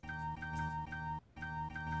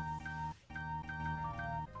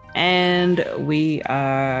And we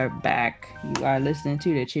are back. You are listening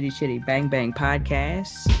to the Chitty Chitty Bang Bang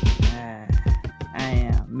podcast. I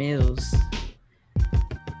am Mills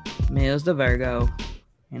the Virgo,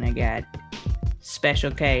 and I got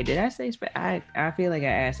Special K. Did I say I feel like I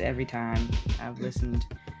ask every time. I've listened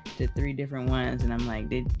to 3 different ones, and I'm like,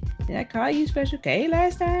 did I call you Special K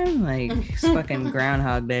last time? Like, it's fucking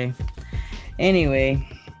Groundhog Day. Anyway,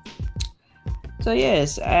 so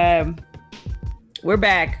yes, we're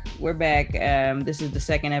back. This is the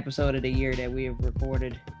second episode of the year that we have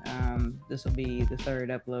recorded. This will be the third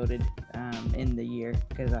uploaded in the year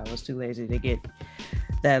because I was too lazy to get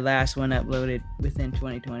that last one uploaded within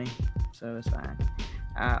 2020. So it's fine.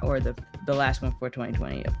 Or the last one for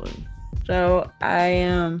 2020 uploaded. So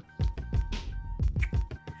I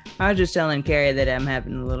was just telling Carrie that I'm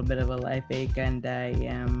having a little bit of a life ache, and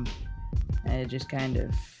I just kind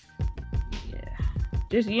of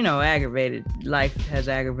aggravated. Life has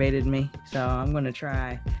aggravated me. So I'm going to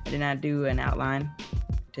try. I did not do an outline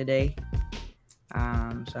today.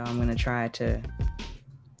 So I'm going to try to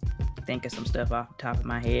think of some stuff off the top of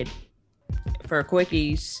my head. For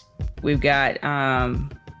quickies, we've got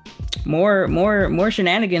more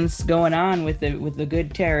shenanigans going on with the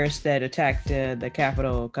good terrorists that attacked the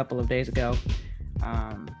Capitol a couple of days ago.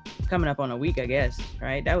 Coming up on a week, I guess,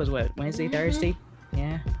 right? That was what, Wednesday, Thursday?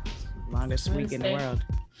 Yeah. Longest week in the world.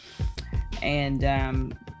 And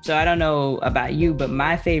so I don't know about you, but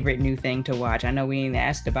my favorite new thing to watch, I know we ain't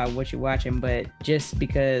asked about what you're watching, but just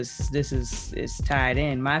because this is tied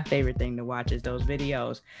in, my favorite thing to watch is those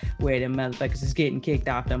videos where the motherfuckers is getting kicked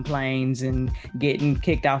off them planes and getting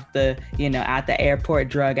kicked off the, out the airport,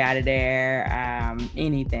 drug out of there,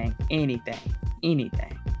 anything.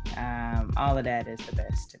 All of that is the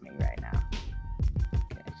best to me right now.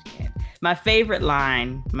 My favorite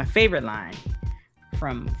line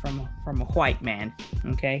from a white man,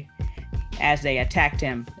 okay, as they attacked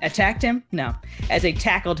him? No, as they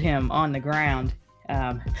tackled him on the ground.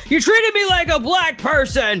 You treated me like a black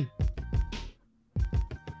person.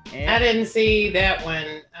 Yeah. I didn't see that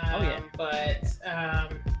one. But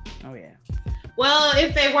oh yeah. Well,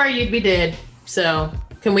 if they were, you'd be dead. So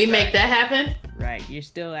can we make that happen? Right. You're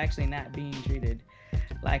still actually not being treated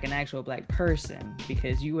like an actual black person,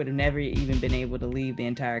 because you would have never even been able to leave the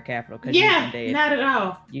entire Capitol. Yeah, not at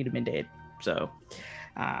all. You'd have been dead. So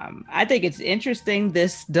I think it's interesting,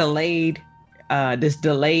 this delayed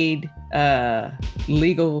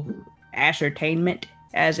legal ascertainment,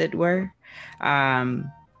 as it were.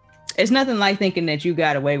 It's nothing like thinking that you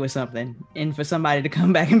got away with something and for somebody to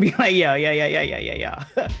come back and be like, yeah. I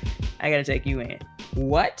gotta take you in.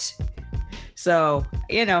 What? So,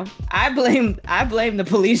 I blame the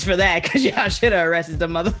police for that, because y'all should have arrested the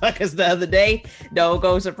motherfuckers the other day. Don't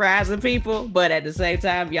go surprising people, but at the same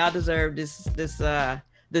time, y'all deserve this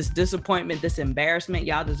disappointment, this embarrassment.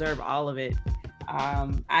 Y'all deserve all of it.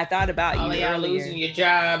 I thought about all you y'all earlier. Losing your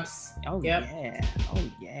jobs. Oh yeah,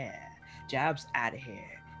 jobs out of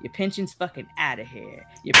here. Your pension's fucking out of here.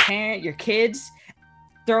 Your kids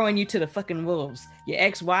throwing you to the fucking wolves. Your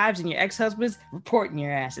ex-wives and your ex-husbands reporting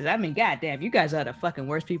your asses. I mean, goddamn, you guys are the fucking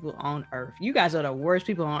worst people on earth. You guys are the worst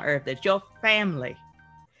people on earth. That your family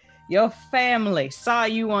saw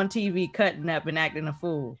you on TV cutting up and acting a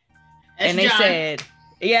fool. And they said,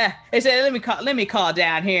 let me call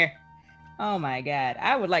down here. Oh my God.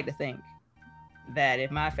 I would like to think that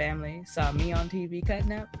if my family saw me on TV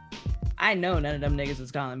cutting up, I know none of them niggas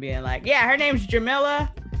was calling being like, yeah, her name's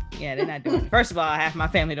Jamila. Yeah, they're not doing it. First of all, half my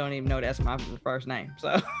family don't even know that's my first name.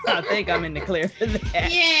 So I think I'm in the clear for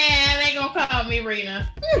that. Yeah, they gonna call me Rena.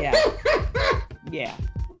 Yeah.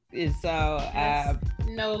 So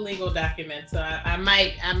no legal documents. So I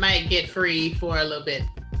might get free for a little bit.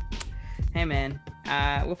 Hey man.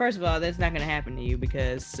 Well, first of all, that's not gonna happen to you,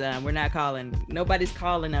 because nobody's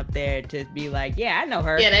calling up there to be like, yeah, I know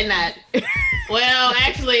her. Yeah, they not. Well,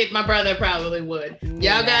 actually, my brother probably would.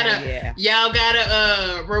 Y'all gotta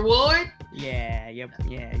reward. Yeah, you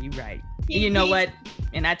right. You know what?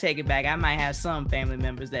 And I take it back. I might have some family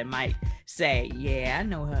members that might say, yeah, I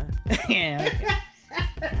know her. Yeah, okay.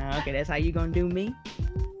 Okay, that's how you gonna do me?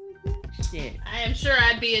 Shit. I am sure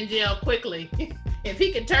I'd be in jail quickly. If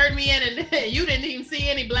he could turn me in, and you didn't even see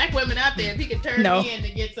any black women out there, if he could turn me in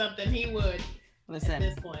to get something, he would. Listen, at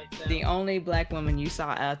this point, so. The only black woman you saw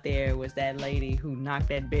out there was that lady who knocked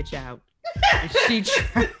that bitch out.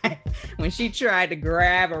 When she tried to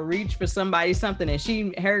grab or reach for something,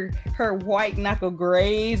 and her white knuckle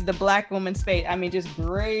grazed the black woman's face. I mean, just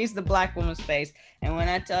grazed the black woman's face. And when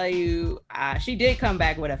I tell you, she did come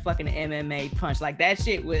back with a fucking MMA punch. Like, that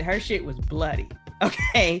shit, her shit was bloody.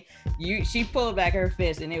 Okay, she pulled back her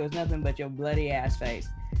fist, and it was nothing but your bloody ass face.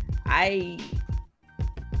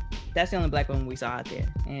 that's the only black woman we saw out there,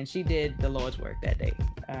 and she did the Lord's work that day.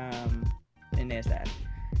 And there's that.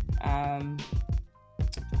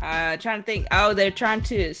 Trying to think. Oh, they're trying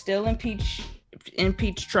to still impeach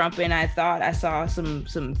Trump, and I thought I saw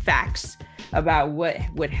some facts about what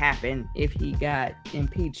would happen if he got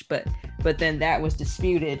impeached, but then that was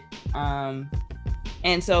disputed.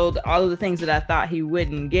 And so all of the things that I thought he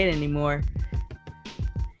wouldn't get anymore,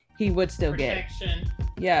 he would still Protection. get.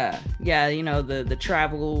 Yeah, the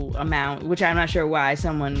travel amount, which I'm not sure why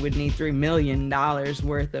someone would need $3 million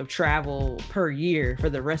worth of travel per year for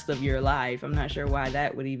the rest of your life. I'm not sure why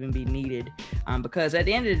that would even be needed. Because at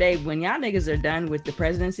the end of the day, when y'all niggas are done with the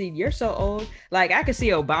presidency, you're so old. Like, I could see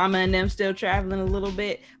Obama and them still traveling a little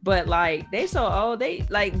bit, but like, they so old. They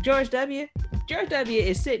like George W.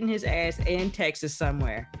 is sitting his ass in Texas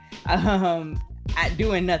somewhere,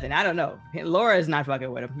 doing nothing. I don't know. Laura is not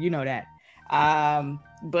fucking with him. You know that.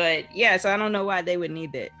 But yeah, so I don't know why they would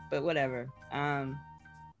need that, but whatever.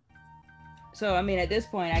 So I mean, at this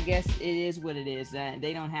point, I guess it is what it is.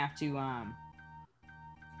 They don't have to do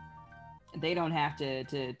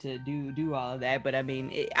all of that. But I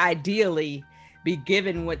mean, ideally, be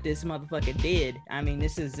given what this motherfucker did. I mean,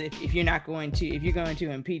 this is if you're going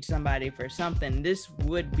to impeach somebody for something, this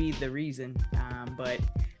would be the reason. But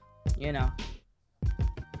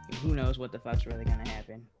who knows what the fuck's really gonna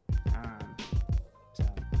happen. So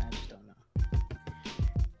I just don't know.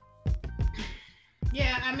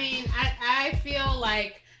 Yeah, I mean, I feel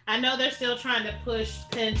like, I know they're still trying to push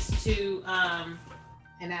Pence to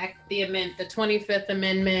enact the 25th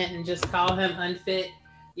Amendment and just call him unfit.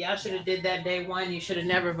 Y'all should have did that day one. You should have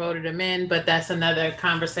never voted him in, but that's another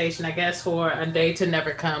conversation, I guess, for a day to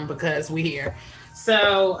never come because we here.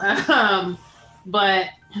 So, but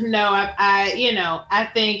no, I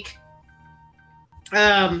think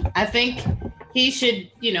he should,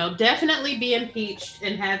 definitely be impeached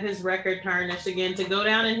and have his record tarnished again, to go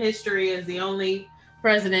down in history as the only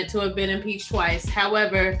president to have been impeached twice.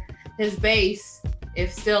 However, his base,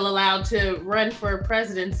 if still allowed to run for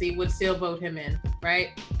presidency, would still vote him in,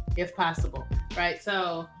 right? If possible, right?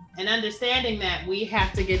 So, and understanding that, we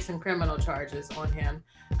have to get some criminal charges on him.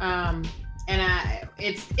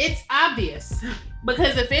 It's obvious,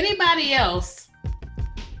 because if anybody else,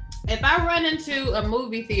 if I run into a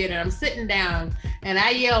movie theater, I'm sitting down and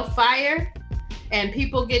I yell fire and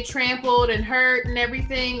people get trampled and hurt and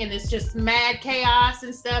everything, and it's just mad chaos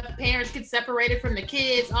and stuff. Parents get separated from the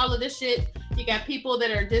kids, all of this shit. You got people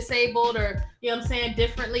that are disabled or,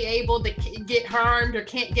 differently able to get harmed or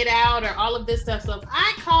can't get out or all of this stuff. So if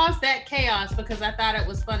I caused that chaos because I thought it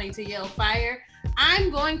was funny to yell fire,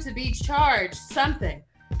 I'm going to be charged something,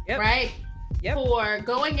 right? Yep. For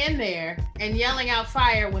going in there and yelling out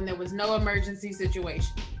fire when there was no emergency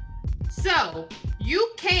situation. So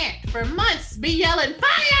you can't for months be yelling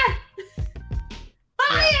fire,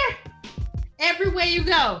 everywhere you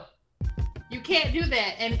go. You can't do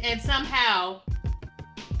that and somehow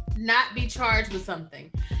not be charged with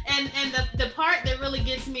something. And the part that really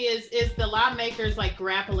gets me is the lawmakers like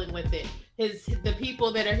grappling with it. The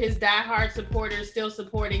people that are his diehard supporters still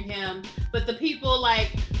supporting him, but the people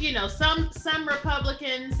like, some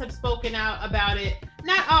Republicans have spoken out about it.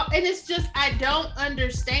 Not all, and it's just, I don't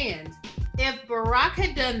understand. If Barack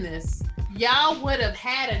had done this, y'all would have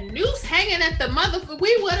had a noose hanging at the motherfucker.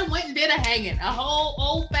 We would have went and did a hanging, a whole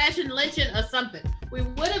old-fashioned lynching or something. We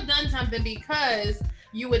would have done something, because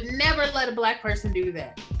you would never let a black person do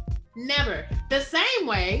that. Never. The same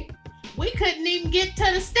way, we couldn't even get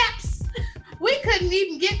to the steps. We couldn't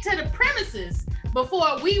even get to the premises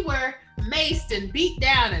before we were maced and beat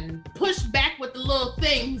down and pushed back with the little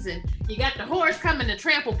things, and you got the horse coming to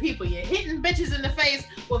trample people. You're hitting bitches in the face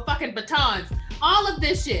with fucking batons. All of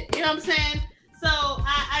this shit, you know what I'm saying? So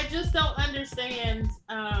I just don't understand.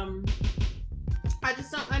 I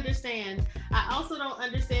just don't understand. I also don't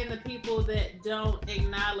understand the people that don't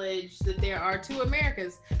acknowledge that there are two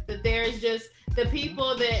Americas, that there's just the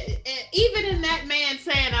people that, even in that man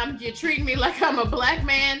saying, you're treating me like I'm a black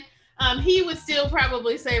man, he would still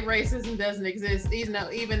probably say racism doesn't exist,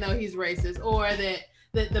 even though he's racist, or that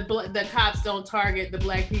the cops don't target the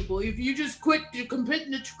black people. If you just quit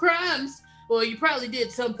committing the crimes, well, you probably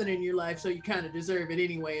did something in your life, so you kind of deserve it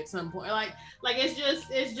anyway at some point. Like it's just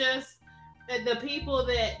the people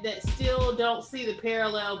that still don't see the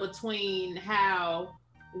parallel between how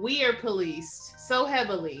we are policed so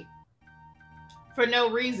heavily for no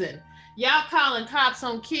reason. Y'all calling cops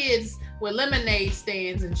on kids with lemonade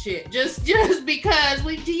stands and shit just because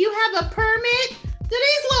do you have a permit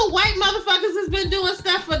these little white motherfuckers has been doing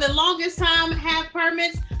stuff for the longest time have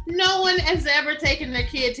permits. No one has ever taken their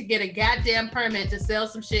kid to get a goddamn permit to sell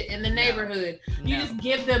some shit in the neighborhood. You just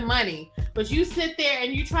give them money. But you sit there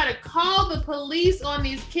and you try to call the police on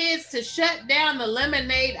these kids to shut down the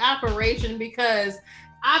lemonade operation because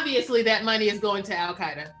obviously that money is going to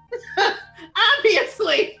Al-Qaeda.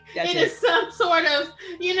 Obviously, it is some sort of,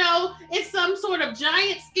 it's some sort of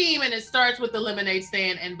giant scheme, and it starts with the lemonade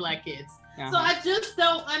stand and black kids. So I just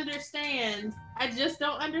don't understand.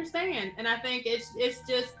 And I think it's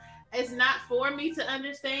not for me to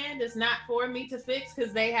understand. It's not for me to fix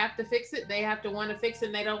because they have to fix it. They have to want to fix it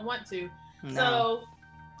and they don't want to. No. So,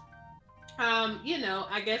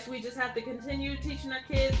 I guess we just have to continue teaching our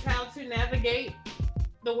kids how to navigate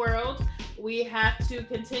the world. We have to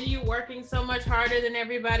continue working so much harder than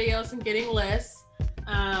everybody else and getting less.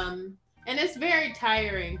 And it's very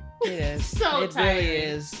tiring. It is. So it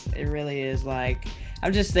tiring. It really is. Like,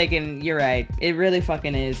 I'm just thinking, you're right. It really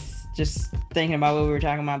fucking is. Just thinking about what we were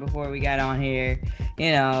talking about before we got on here,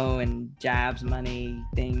 and jobs, money,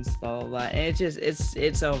 things, blah, blah, blah.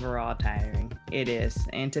 It's overall tiring. It is.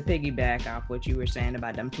 And to piggyback off what you were saying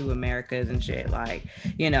about them two Americas and shit, like,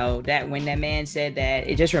 that when that man said that,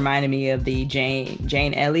 it just reminded me of the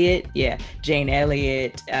Jane Elliott. Yeah, Jane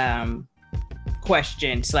Elliott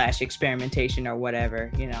question / experimentation or whatever.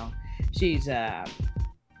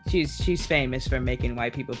 She's famous for making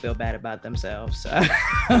white people feel bad about themselves.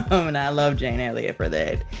 And I love Jane Elliott for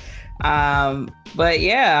that. But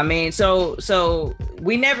yeah, I mean, so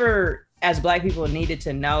we never, as black people, needed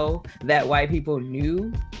to know that white people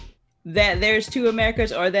knew that there's two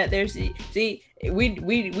Americas, or that there's,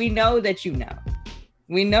 we know that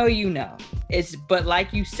we know, but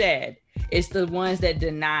like you said, it's the ones that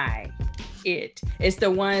deny it's the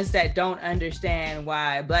ones that don't understand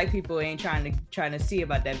why black people ain't trying to see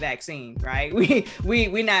about that vaccine, right?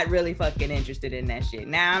 We not really fucking interested in that shit.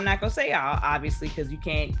 Now, I'm not gonna say all, obviously, because you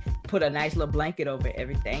can't put a nice little blanket over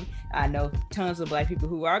everything. I know tons of black people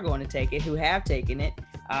who are going to take it, who have taken it,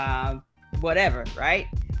 whatever, right?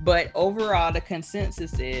 But overall, the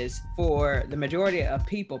consensus is for the majority of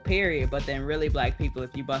people, period, but then really black people,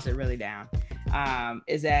 if you bust it really down,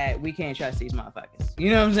 is that we can't trust these motherfuckers. You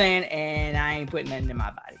know what I'm saying? And I ain't putting nothing in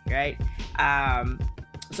my body, right?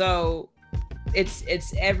 So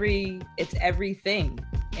it's everything.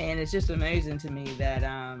 And it's just amazing to me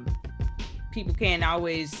that people can't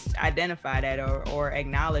always identify that or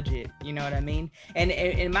acknowledge it. You know what I mean?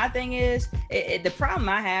 And my thing is, the problem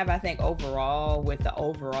I have, I think, overall with the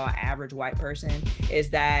overall average white person is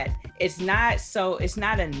that it's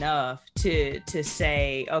not enough to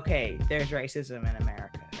say, okay, there's racism in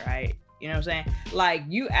America, right? You know what I'm saying? Like,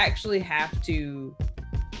 you actually have to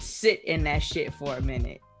sit in that shit for a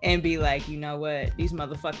minute and be like, you know what, these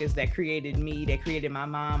motherfuckers that created me, that created my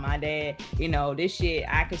mom, my dad, this shit,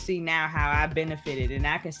 I can see now how I benefited, and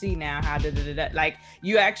I can see now how like,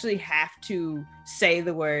 you actually have to say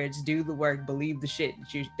the words, do the work, believe the shit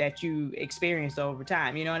that you experienced over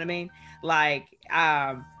time. You know what I mean? Like,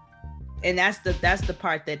 and that's the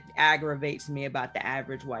part that aggravates me about the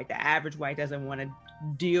average white. The average white doesn't want to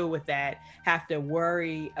deal with that, have to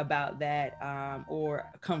worry about that,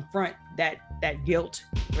 or confront that guilt,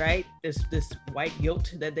 right? This white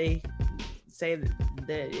guilt that they say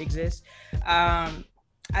that exists.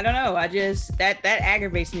 I don't know. I just that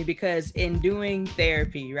aggravates me, because in doing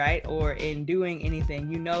therapy, right, or in doing anything,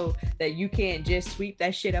 that you can't just sweep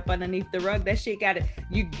that shit up underneath the rug. That shit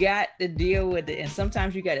you got to deal with it, and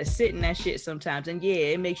sometimes you got to sit in that shit sometimes. And yeah,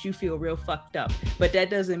 it makes you feel real fucked up, but that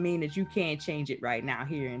doesn't mean that you can't change it right now,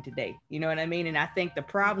 here and today. You know what I mean? And I think the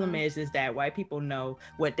problem is that white people know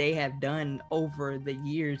what they have done over the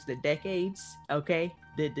years, the decades, okay,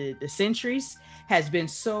 the centuries has been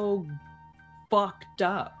so fucked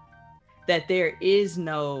up that there is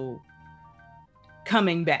no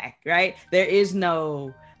coming back, right? There is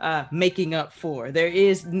no making up for. There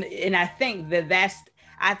is, and I think that's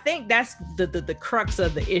the crux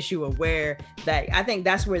of the issue of where that, I think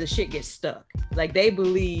that's where the shit gets stuck. Like, they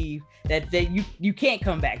believe that you can't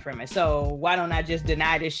come back from it. So why don't I just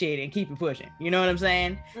deny this shit and keep it pushing? You know what I'm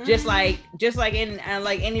saying? Mm-hmm. Just like in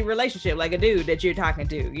like any relationship, like a dude that you're talking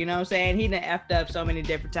to, you know what I'm saying? He done effed up so many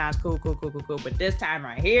different times. Cool. But this time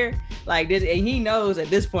right here, like this, and he knows at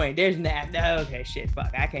this point, there's okay, shit,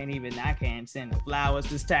 fuck. I can't send no flowers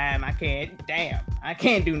this time. I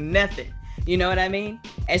can't do nothing. You know what I mean?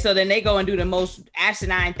 And so then they go and do the most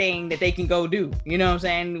asinine thing that they can go do, you know what I'm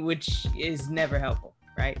saying? Which is never helpful,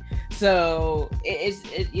 right? So it's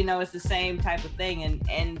the same type of thing.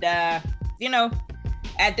 And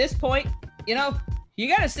at this point, you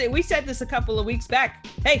gotta sit, we said this a couple of weeks back.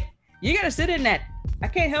 Hey, you gotta sit in that. I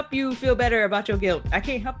can't help you feel better about your guilt. I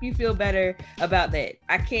can't help you feel better about that.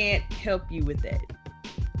 I can't help you with that.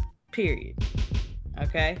 Period.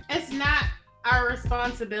 Okay? It's not our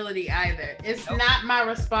responsibility either. It's not my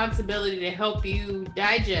responsibility to help you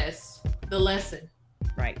digest the lesson.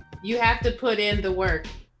 Right. You have to put in the work.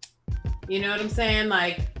 You know what I'm saying?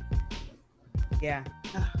 Like, yeah.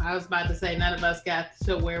 I was about to say none of us got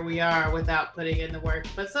to where we are without putting in the work,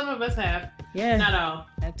 but some of us have. Yeah. Not all.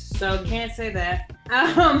 So can't say that.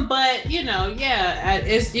 But you know, yeah,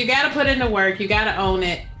 it's, you got to put in the work. You got to own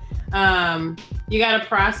it. You got to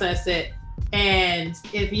process it. And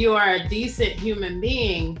if you are a decent human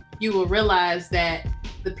being, you will realize that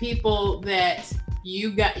the people that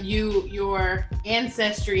your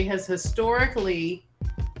ancestry has historically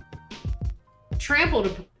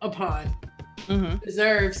trampled upon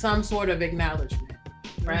deserve some sort of acknowledgement,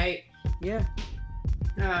 right? Yeah.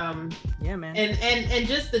 Yeah, man. And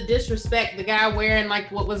just the disrespect, the guy wearing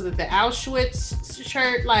like, what was it, the Auschwitz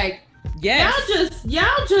shirt, like, yes.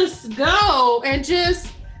 y'all just go and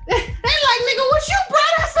just, they're like, nigga, what you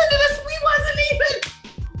brought us into this? We wasn't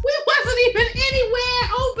even anywhere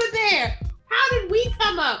over there. How did we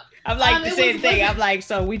come up? I'm like the same thing. I'm like,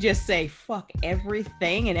 so we just say fuck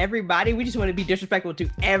everything and everybody. We just want to be disrespectful to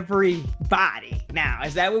everybody. Now,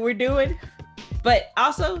 is that what we're doing? But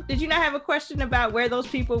also, did you not have a question about where those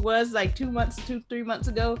people was like 3 months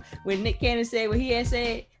ago when Nick Cannon said what he had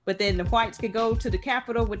said, but then the whites could go to the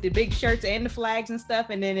Capitol with the big shirts and the flags and stuff,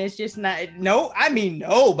 and then it's just not, nobody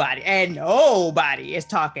is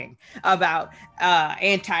talking about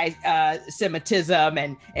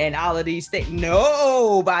anti-Semitism and all of these things.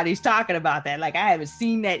 Nobody's talking about that. Like, I haven't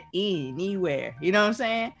seen that anywhere. You know what I'm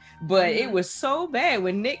saying? But it was so bad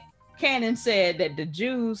when Nick Cannon said that the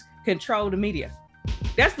Jews control the media.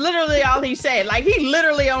 That's literally all he said. Like, he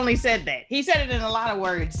literally only said that. He said it in a lot of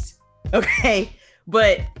words. Okay.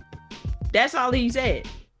 But that's all he said.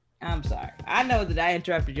 I'm sorry. I know that I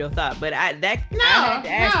interrupted your thought, but I had to ask you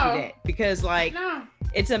that because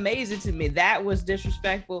it's amazing to me. That was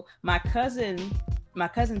disrespectful. My cousin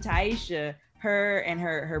Taisha, her and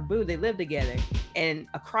her boo, they live together, and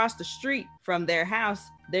across the street from their house,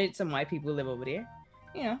 there's some white people live over there,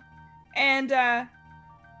 you know, and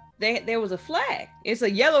there was a flag. It's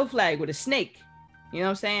a yellow flag with a snake. You know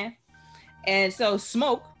what I'm saying? And so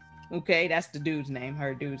Smoke. Okay, that's the dude's name,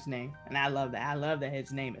 her dude's name. And I love that. I love that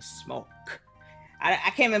his name is Smoke. I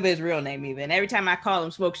can't remember his real name even. Every time I call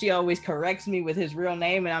him Smoke, she always corrects me with his real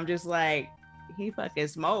name. And I'm just like, he fucking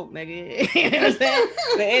Smoke, nigga. You know what I'm saying?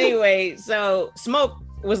 But anyway, so Smoke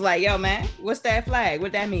was like, yo, man, what's that flag?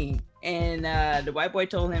 What that mean? And the white boy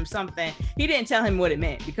told him something. He didn't tell him what it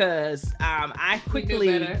meant because I quickly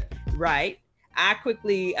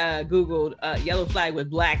Googled yellow flag with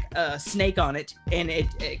black snake on it, and it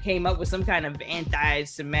came up with some kind of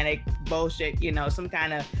anti-Semitic bullshit, you know, some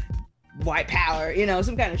kind of white power, you know,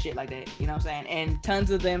 some kind of shit like that, you know what I'm saying? And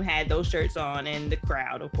tons of them had those shirts on in the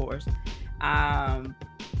crowd, of course. And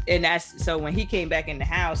that's, so when he came back in the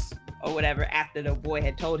house or whatever, after the boy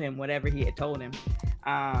had told him whatever he had told him,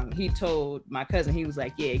 he told my cousin, he was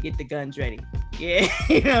like, yeah, get the guns ready. Yeah,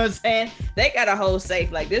 you know what I'm saying? They got a whole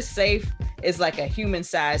safe. Like, this safe is like a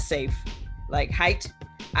human-sized safe, like height.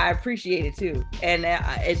 I appreciate it too, and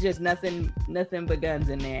it's just nothing but guns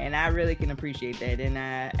in there, and I really can appreciate that. And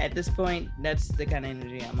at this point, that's the kind of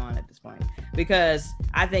energy I'm on at this point, because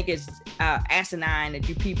I think it's asinine that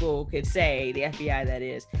you people could say, the FBI that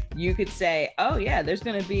is, you could say, oh yeah, there's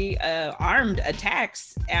going to be armed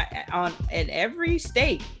attacks in every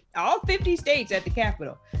state, all 50 states at the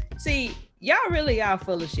Capitol. See, y'all really are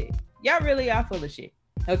full of shit. Y'all really are full of shit.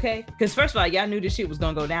 Okay, because first of all, y'all knew this shit was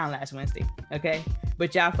gonna go down last Wednesday. Okay,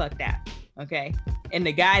 but y'all fucked out. Okay, and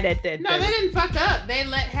the guy that they didn't fuck up. They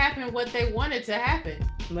let happen what they wanted to happen.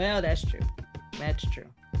 Well, that's true. That's true.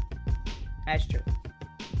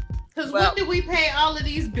 Because what did we pay all of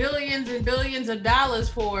these billions and billions of dollars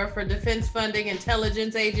for defense funding,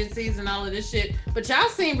 intelligence agencies, and all of this shit? But y'all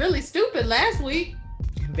seemed really stupid last week.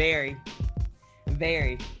 Very,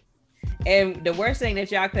 very. And the worst thing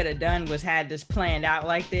that y'all could have done was had this planned out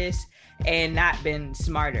like this and not been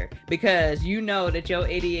smarter, because you know that your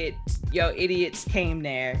idiots came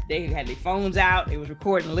there. They had their phones out. They was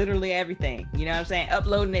recording literally everything. You know what I'm saying?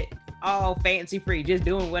 Uploading it all fancy free, just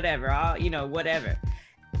doing whatever, all, you know, whatever.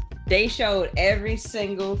 They showed every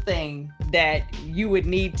single thing that you would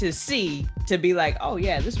need to see to be like, oh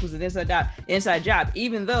yeah, this was an inside job,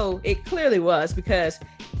 even though it clearly was, because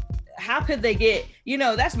how could they get, you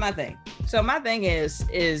know, that's my thing. So my thing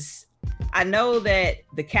is I know that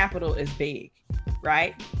the Capitol is big,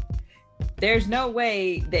 right? there's no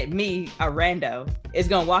way that me, a rando, is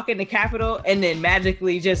gonna walk in the Capitol and then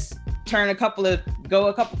magically just go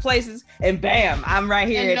a couple places and bam, I'm right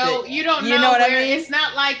here. And no, you don't know what where, I mean? It's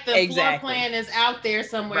not like the floor plan is out there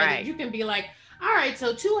somewhere that you can be like, all right,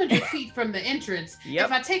 so 200 feet from the entrance,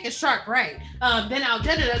 if I take a sharp right, then I'll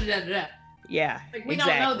da-da-da-da-da-da. Yeah, like we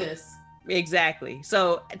don't know this. Exactly.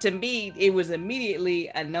 So to me, it was immediately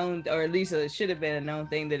a known, or at least it should have been a known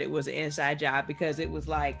thing, that it was an inside job, because it was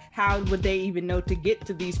like, how would they even know to get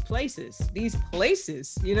to these places? You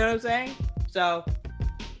know what I'm saying? So,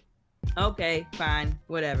 okay, fine,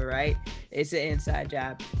 whatever, right? It's an inside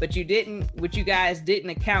job. But what you guys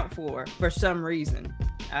didn't account for some reason,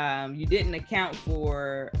 you didn't account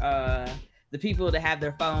for the people that have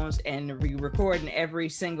their phones and recording every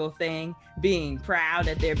single thing, being proud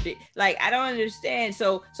that they're like, I don't understand.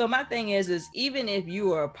 So my thing is even if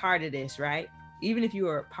you are a part of this, right? Even if you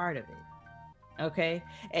are a part of it, okay?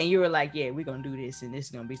 And you were like, yeah, we're gonna do this, and this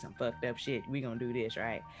is gonna be some fucked up shit. We're gonna do this,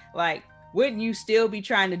 right? Like, wouldn't you still be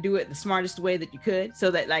trying to do it the smartest way that you could,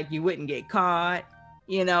 so that like you wouldn't get caught,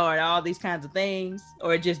 or all these kinds of things,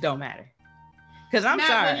 or it just don't matter? Because I'm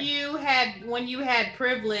sorry. When you had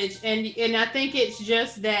privilege, and I think it's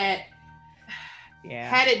just that,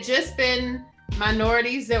 had it just been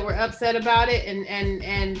minorities that were upset about it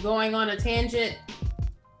and going on a tangent,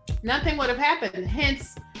 nothing would have happened.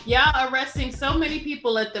 Hence, y'all arresting so many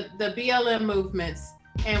people at the BLM movements,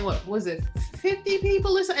 and what was it, 50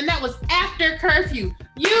 people or something? And that was after curfew.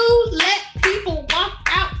 You let people walk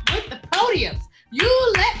out with the podiums.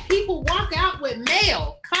 You let people walk out with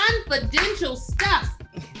mail, confidential stuff,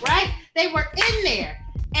 right? They were in there.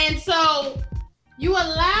 And so you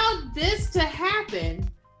allowed this to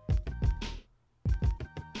happen.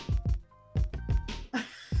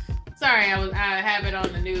 Sorry, I have it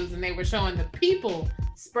on the news and they were showing the people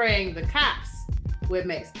spraying the cops with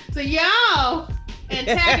mace. So y'all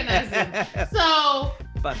antagonizing. So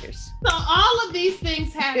fuckers. So all of these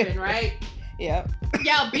things happen, right? Yep.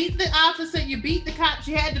 Y'all beat the officer, you beat the cops,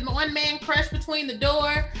 you had the one man crush between the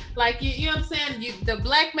door, like you know what I'm saying? The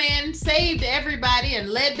black man saved everybody and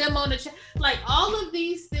led them on the like all of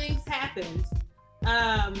these things happened.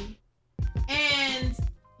 And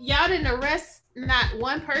y'all didn't arrest not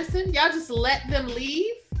one person, y'all just let them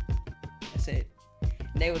leave. That's it.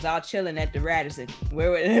 They was all chilling at the Radisson.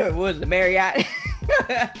 Where was the Marriott?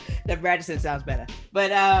 The Radisson sounds better. But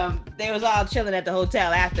they was all chilling at the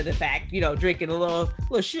hotel after the fact, drinking a little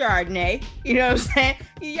Chardonnay. You know what I'm saying?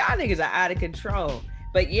 Y'all niggas are out of control.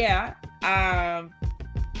 But yeah,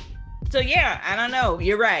 so yeah, I don't know.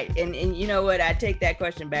 You're right. And you know what? I take that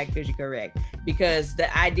question back because you're correct. Because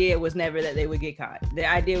the idea was never that they would get caught. The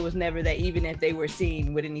idea was never that even if they were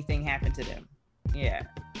seen, would anything happen to them? Yeah,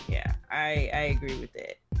 I agree with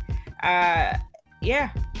that.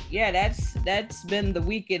 Yeah, that's been the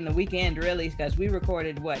week and the weekend really, because we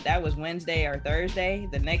recorded that was Wednesday or Thursday,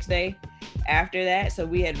 the next day after that. So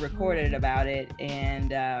we had recorded about it, and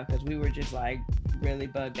because we were just like really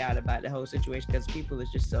bugged out about the whole situation because people is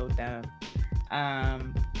just so dumb. I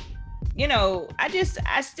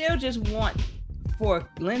still just want for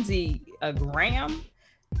Lindsey Graham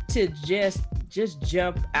to just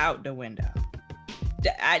jump out the window.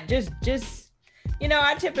 I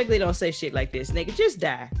typically don't say shit like this, nigga. Just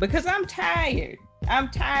die, because I'm tired. I'm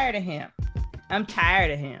tired of him.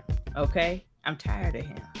 Okay? I'm tired of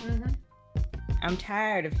him. Mm-hmm. I'm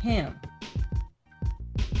tired of him.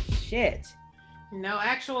 Shit. No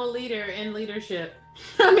actual leader in leadership.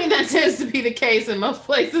 I mean, that tends to be the case in most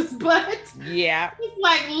places, but yeah, it's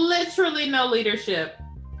like literally no leadership.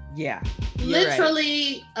 Yeah.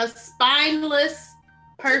 Literally right. A spineless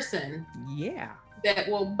person. Yeah. That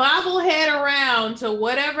will bobblehead around to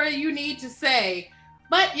whatever you need to say,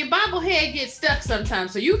 but your bobblehead gets stuck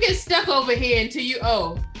sometimes. So you get stuck over here until you,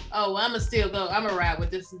 I'ma still go. I'ma ride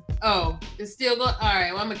with this. Oh, it's still going. All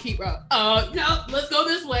right, well, I'm gonna keep rolling. Oh, no, let's go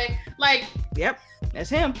this way. Like, yep,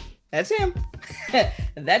 that's him. That's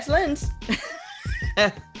Linz.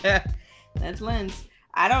 That's Linz.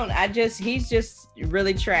 He's just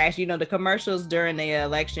really trash. The commercials during the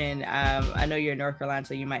election, I know you're in North Carolina,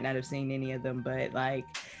 so you might not have seen any of them, but like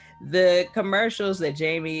the commercials that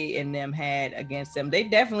Jamie and them had against him, they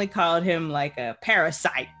definitely called him like a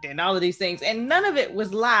parasite and all of these things. And none of it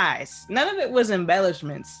was lies. None of it was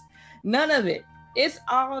embellishments. None of it. It's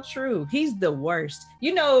all true. He's the worst.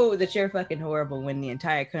 You know that you're fucking horrible when the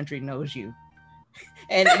entire country knows you.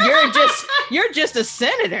 And you're just a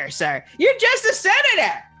senator, sir. You're just a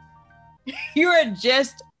senator. You're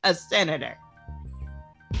just a senator.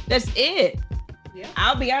 That's it. Yeah.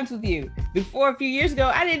 I'll be honest with you. Before a few years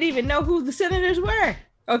ago, I didn't even know who the senators were.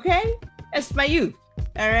 Okay? That's my youth.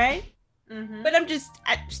 All right? But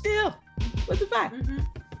still, what the fuck?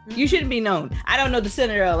 You shouldn't be known. I don't know the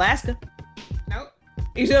senator of Alaska. Nope.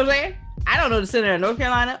 You see what I'm saying? I don't know the senator of North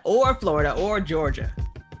Carolina or Florida or Georgia.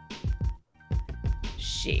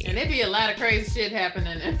 Shit. And there'd be a lot of crazy shit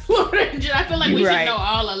happening in Florida. I feel like we should know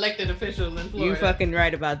all elected officials in Florida. You fucking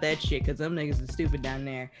right about that shit, because them niggas are stupid down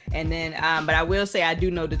there. And then, but I will say I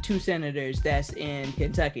do know the 2 senators that's in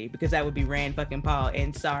Kentucky, because that would be Rand fucking Paul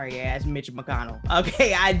and sorry ass Mitch McConnell.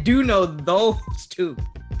 Okay, I do know those 2.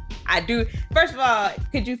 I do. First of all,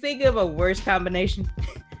 could you think of a worse combination?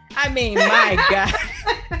 I mean, my God.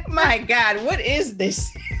 My God, what is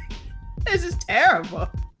this? This is terrible.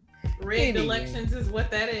 Rigged elections is what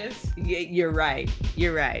that is. Yeah, you're right.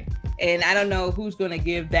 And I don't know who's going to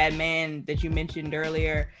give that man that you mentioned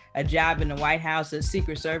earlier a job in the White House as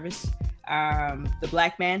Secret Service. The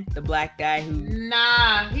black man, the black guy who...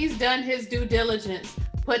 Nah, he's done his due diligence.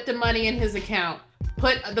 Put the money in his account.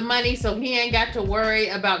 Put the money so he ain't got to worry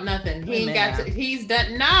about nothing. He's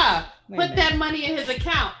done... Nah, put that money in his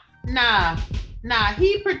account. Nah,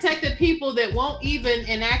 he protected people that won't even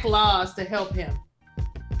enact laws to help him.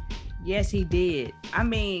 Yes, he did. I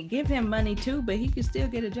mean, give him money too, but he could still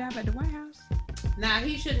get a job at the White House. Nah,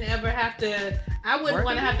 he shouldn't ever have to. I wouldn't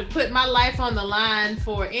want to have to put my life on the line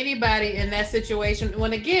for anybody in that situation.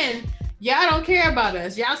 When again, y'all don't care about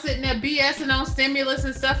us. Y'all sitting there BSing on stimulus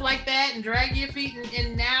and stuff like that and drag your feet,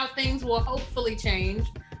 and now things will hopefully change,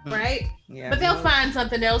 right? Yeah. But they'll find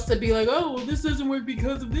something else to be like, oh, well, this doesn't work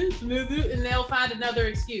because of this, and they'll find another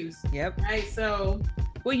excuse. Yep. Right. So.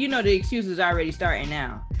 Well, the excuse is already starting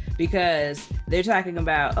now. Because they're talking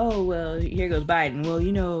about, oh, well, here goes Biden.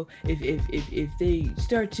 Well, if they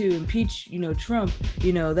start to impeach, Trump,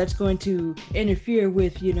 that's going to interfere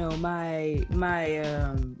with, my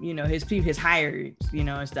his hires,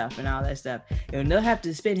 and stuff and all that stuff. And they'll have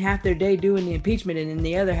to spend half their day doing the impeachment and then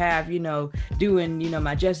the other half, doing,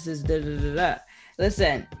 my justices, da da da da.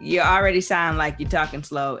 Listen, you already sound like you're talking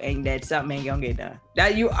slow and that something ain't gonna get done. Now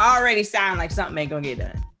you already sound like something ain't gonna get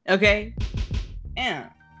done. Okay? Yeah.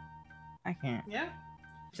 I can't. Yeah.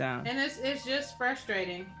 So. And it's just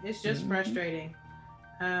frustrating. It's just frustrating.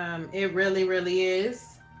 It really, really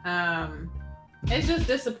is. It's just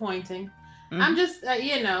disappointing. I'm just,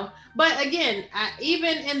 but again,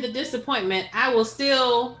 even in the disappointment, I will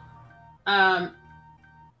still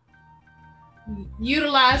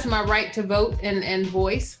utilize my right to vote and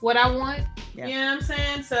voice what I want. Yeah. You know what I'm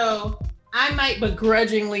saying? So I might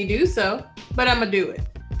begrudgingly do so, but I'm gonna do it.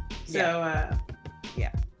 So,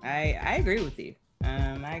 yeah. I agree with you.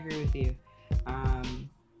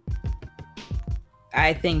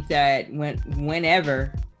 I think that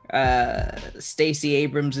whenever Stacey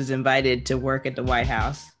Abrams is invited to work at the White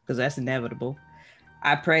House, because that's inevitable,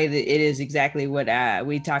 I pray that it is exactly what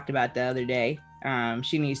we talked about the other day.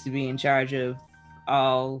 She needs to be in charge of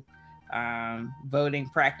all voting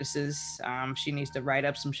practices. She needs to write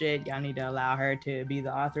up some shit. Y'all need to allow her to be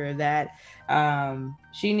the author of that.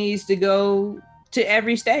 She needs to go to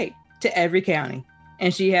every state, to every county,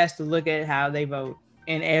 and she has to look at how they vote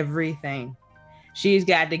in everything. She's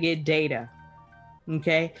got to get data.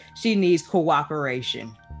 Okay? She needs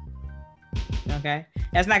cooperation. Okay?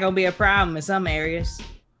 That's not going to be a problem in some areas.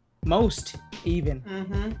 Most, even.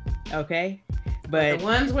 Okay? But the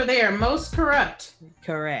ones where they are most corrupt.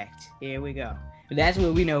 Correct. Here we go. But that's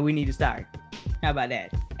where we know we need to start. How about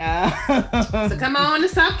that? So come on to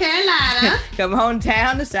South Carolina. Come on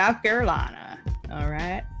down to South Carolina. All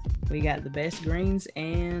right. We got the best greens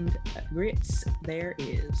and grits there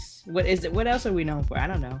is. What is it? What else are we known for? I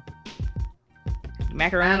don't know.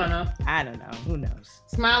 Macaroni? I don't know. Who knows?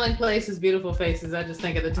 Smiling places, beautiful faces. I just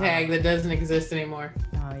think of the tag that doesn't exist anymore.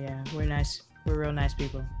 Oh, yeah. We're nice. We're real nice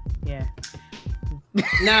people. Yeah.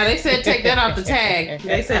 No, they said take that off the tag.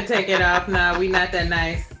 They said take it off. No, we not that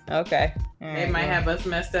nice. Okay. They might have us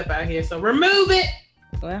messed up out here, so remove it.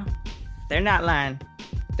 Well, they're not lying.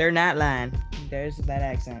 There's that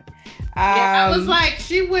accent. I was like,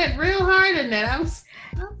 she went real hard in that. I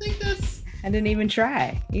don't think that's. I didn't even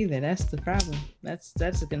try either. That's the problem. That's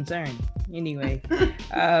a concern. Anyway,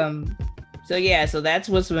 so that's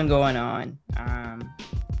what's been going on.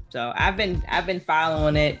 So I've been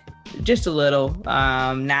following it just a little,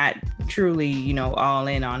 not truly, all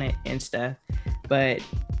in on it and stuff, but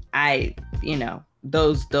I,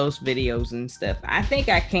 those videos and stuff. I think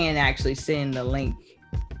I can actually send the link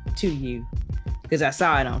to you because I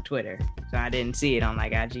saw it on Twitter, so I didn't see it on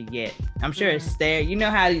like IG yet. I'm sure it's there. You know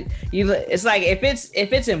how it's like if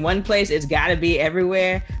it's in one place, it's got to be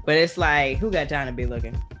everywhere. But it's like, who got time to be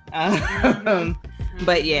looking?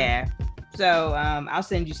 But yeah. So I'll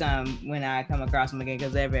send you some when I come across them again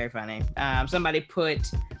because they're very funny. Somebody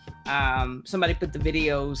put Somebody put the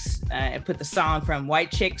videos and put the song from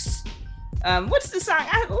White Chicks. What's the song?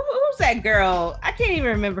 Who's that girl? I can't even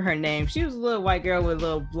remember her name. She was a little white girl with a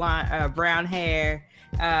little blonde, brown hair.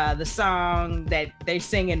 The song that they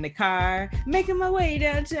sing in the car, making my way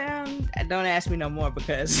downtown. Don't ask me no more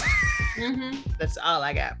because that's all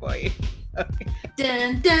I got for you. Okay.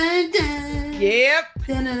 Dun, dun, dun. Yep.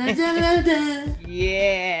 Dun, dun, dun, dun, dun.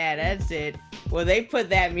 Yeah, that's it. Well, they put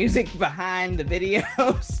that music behind the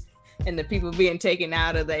videos and the people being taken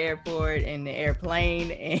out of the airport and the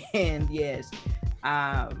airplane. And yes,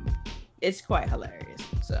 it's quite hilarious.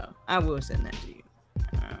 So I will send that to you.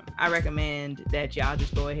 I recommend that y'all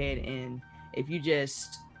just go ahead and if you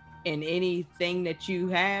just, in anything that you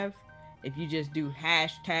have, if you just do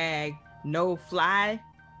hashtag no fly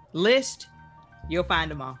list, you'll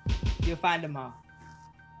find them all. You'll find them all.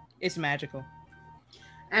 It's magical.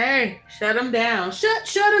 Hey, shut them down. Shut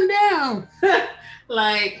them down.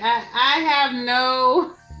 Like I have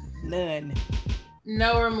none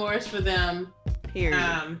remorse for them.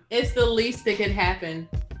 Period. It's the least that could happen.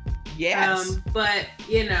 Yes. But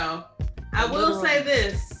you know, I will say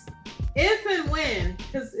this: if and when,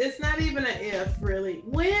 because it's not even an if, really,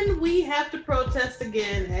 when we have to protest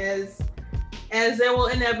again, as there will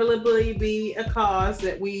inevitably be a cause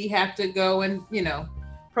that we have to go and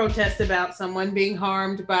protest about someone being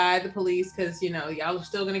harmed by the police, because y'all are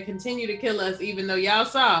still going to continue to kill us, even though y'all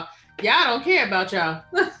don't care about y'all.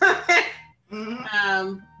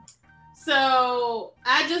 So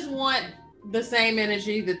I just want the same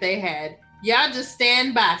energy that they had. Y'all just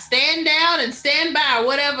stand down and stand by, or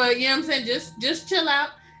whatever, you know what I'm saying? Just chill out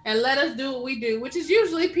and let us do what we do, which is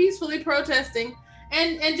usually peacefully protesting,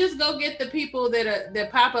 and just go get the people that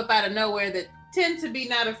pop up out of nowhere that tend to be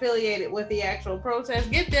not affiliated with the actual protest.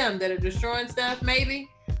 Get them that are destroying stuff, maybe,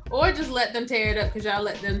 or just let them tear it up, because y'all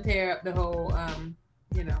let them tear up the whole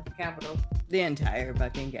Capitol. The entire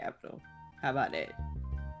fucking Capitol. How about that?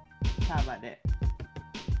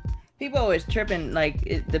 People always tripping, like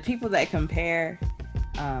the people that compare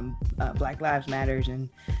Black Lives Matters and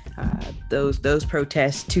those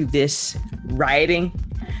protests to this rioting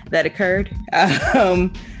that occurred.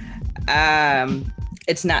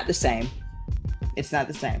 It's not the same. It's not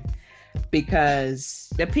the same,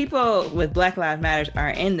 because the people with Black Lives Matters are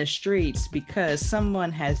in the streets because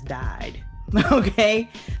someone has died. Okay,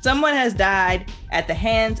 someone has died at the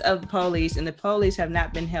hands of the police, and the police have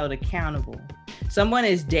not been held accountable. Someone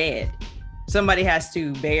is dead. Somebody has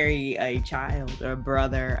to bury a child, or a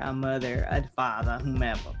brother, a mother, a father,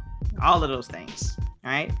 whomever. All of those things,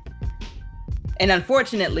 right? And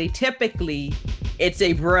unfortunately, typically, it's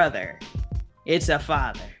a brother, it's a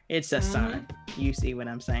father, it's a son. You see what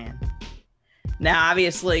I'm saying? Now,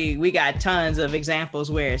 obviously, we got tons of examples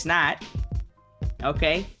where it's not.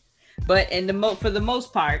 Okay, but for the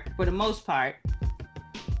most part,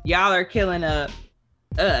 y'all are killing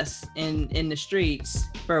us in the streets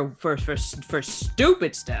for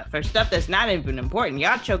stupid stuff, for stuff that's not even important.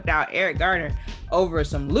 Y'all choked out Eric Garner over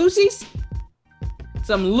some Lucy's.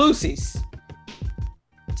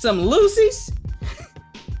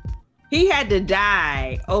 He had to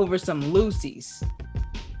die over some Lucy's.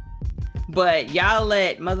 But y'all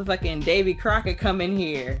let motherfucking Davy Crockett come in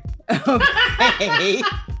here, okay?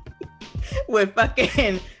 With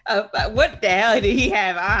fucking what the hell did he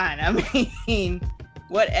have on? I mean,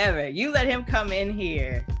 whatever. You let him come in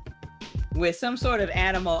here with some sort of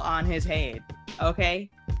animal on his head, okay?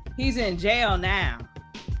 He's in jail now.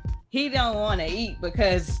 He don't want to eat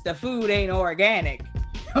because the food ain't organic,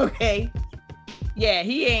 okay? Yeah,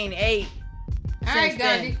 he ain't ate. All right,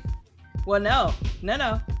 Gandhi. Well, no.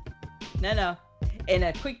 In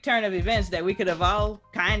a quick turn of events that we could have all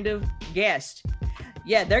kind of guessed,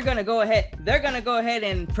 yeah, they're gonna go ahead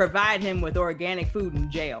and provide him with organic food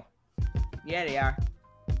in jail. Yeah, they are.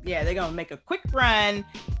 Yeah, they're gonna make a quick run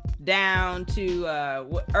down to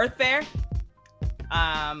Earth Fare,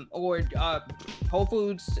 or Whole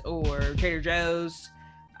Foods, or Trader Joe's,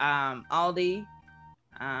 Aldi,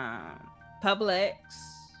 Publix.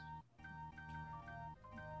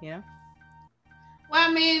 Well,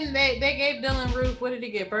 I mean, they gave Dylan Roof, what did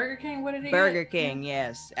he get? Burger King? What did he get? Burger King,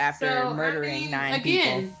 yes. After murdering 9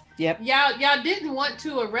 people. Yep. Y'all didn't want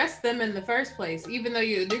to arrest them in the first place, even though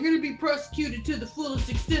they're going to be prosecuted to the fullest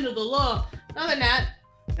extent of the law. No, they're not.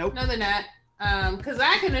 Nope. No, they're not. Because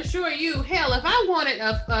I can assure you, hell, if I wanted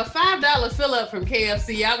a $5 fill up from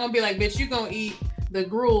KFC, y'all gonna be like, bitch, you gonna eat the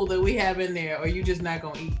gruel that we have in there, or you just not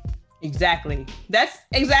gonna eat. Exactly. That's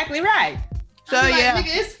exactly right. So like, yeah, nigga,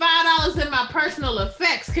 it's $5 in my personal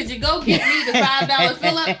effects. Could you go get me the $5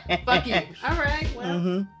 fill up? Fuck you. All right.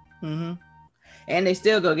 Well. And they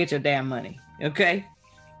still go get your damn money. Okay.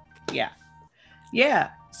 Yeah. Yeah.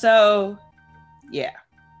 So, yeah.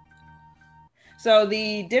 So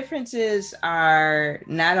the differences are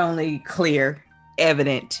not only clear,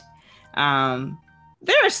 evident,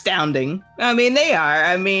 they're astounding. I mean, they are.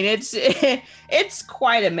 I mean, it's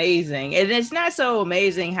quite amazing. And it's not so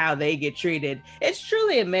amazing how they get treated. It's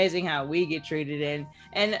truly amazing how we get treated.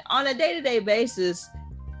 And on a day-to-day basis,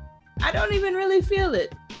 I don't even really feel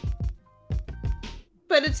it.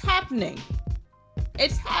 But it's happening.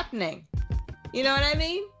 It's happening. You know what I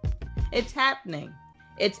mean? It's happening.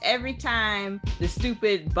 It's every time the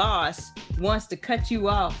stupid boss wants to cut you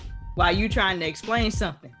off while you trying to explain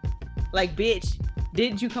something. Like, bitch,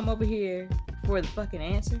 didn't you come over here for the fucking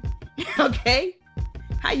answer? Okay?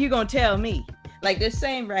 How you gonna tell me? Like, this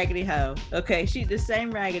same raggedy hoe, okay? This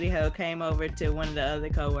same raggedy hoe came over to one of the other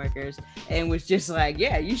coworkers and was just like,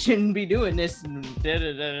 yeah, you shouldn't be doing this,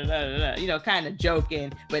 you know, kind of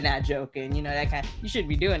joking, but not joking, you know, that kind of, you shouldn't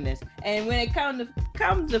be doing this. And when it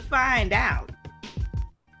comes to find out,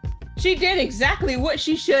 she did exactly what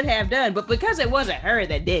she should have done, but because it wasn't her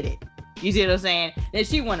that did it, you see what I'm saying? Then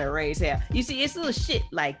she want to raise hell. You see, it's little shit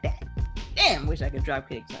like that. Damn, wish I could drop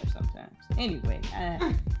kicks her sometimes. Anyway,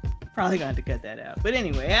 probably gonna have to cut that out. But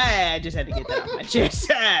anyway, I just had to get that off my chest.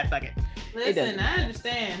 Fuck it. Listen, I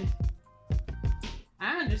understand.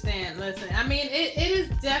 Listen, I mean, it is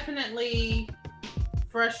definitely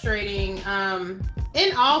frustrating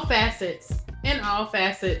in all facets.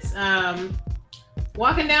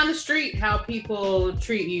 Walking down the street, how people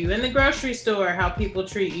treat you. In the grocery store, how people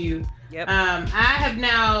treat you. Yep. I have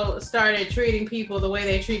now started treating people the way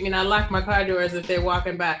they treat me, and I lock my car doors if they're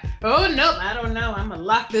walking by. Oh, nope, I don't know. I'm gonna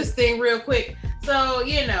lock this thing real quick. So,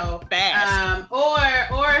 you know, fast.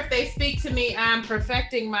 Or if they speak to me, I'm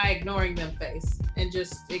perfecting my ignoring them face and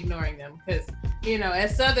just ignoring them, because, you know,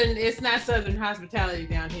 as Southern, it's not Southern hospitality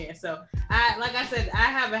down here. So like I said, I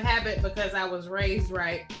have a habit because I was raised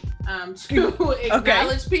right. To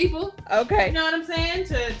acknowledge people. Okay. You know what I'm saying?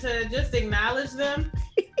 To just acknowledge them.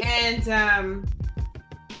 And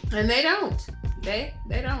they don't. They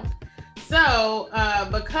don't. So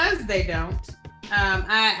because they don't,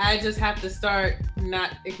 I just have to start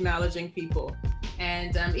not acknowledging people.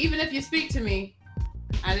 And even if you speak to me,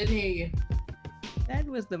 I didn't hear you. That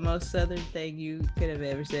was the most Southern thing you could have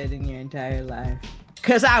ever said in your entire life.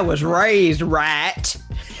 'Cause I was raised right.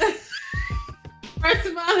 First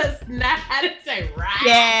of all, that's not how to say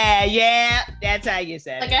right. Yeah, that's how you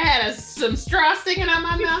said it. Like I had some straw sticking out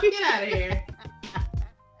my mouth. Get out of here.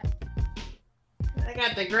 I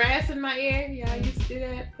got the grass in my ear. Y'all used to do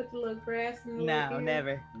that? Put the little grass in the No, ear?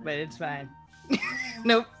 never. But it's fine.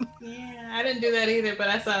 Nope. Yeah, I didn't do that either, but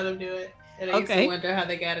I saw them do it. And I used to wonder how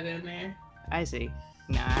they got it in there. I see.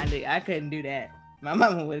 No, I couldn't do that. My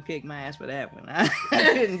mama would have kicked my ass for that one. I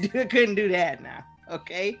couldn't do that now.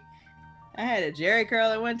 Okay? I had a Jerry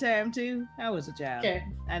curl at one time too. I was a child. Okay.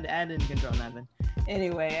 I didn't control nothing.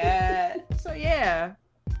 Anyway, so yeah,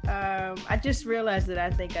 I just realized that I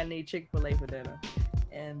think I need Chick-fil-A for dinner,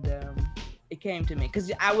 and it came to me because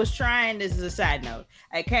I was trying. This is a side note.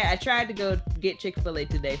 I tried to go get Chick-fil-A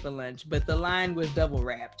today for lunch, but the line was double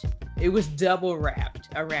wrapped. It was double wrapped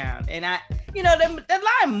around, and the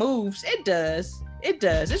line moves. It does.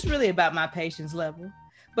 It's really about my patience level.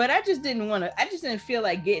 But I just didn't feel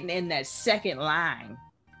like getting in that second line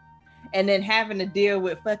and then having to deal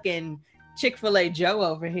with fucking Chick-fil-A Joe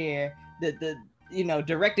over here, the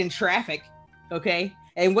directing traffic, okay?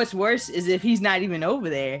 And what's worse is if he's not even over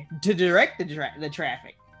there to direct the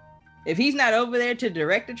traffic. If he's not over there to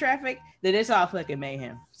direct the traffic, then it's all fucking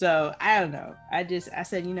mayhem. So I don't know. I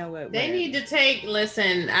said, you know what? They need to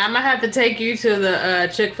listen, I'm gonna have to take you to the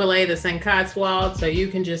Chick-fil-A that's in Cotswold so you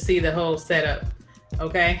can just see the whole setup.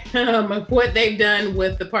 Okay, what they've done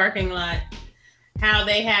with the parking lot, how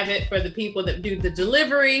they have it for the people that do the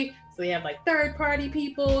delivery. So they have like third-party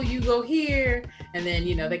people. You go here, and then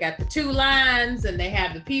they got the two lines, and they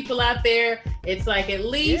have the people out there. It's like at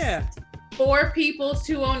least 4 people,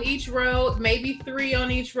 2 on each row, maybe 3 on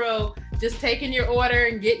each row, just taking your order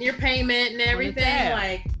and getting your payment and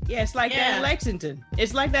everything. It's like that in Lexington.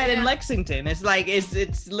 It's like that in Lexington. It's like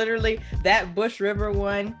it's literally that Bush River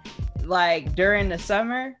one. Like during the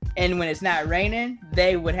summer and when it's not raining,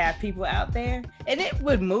 they would have people out there and it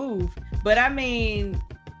would move. But I mean,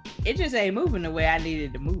 it just ain't moving the way I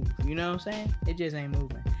needed to move. You know what I'm saying? It just ain't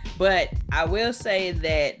moving. But I will say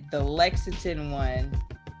that the Lexington one,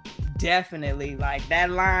 definitely like that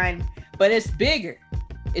line, but it's bigger.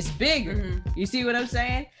 It's bigger. Mm-hmm. You see what I'm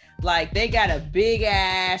saying? Like they got a big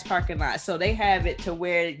ass parking lot, so they have it to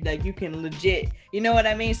where like you can legit, you know what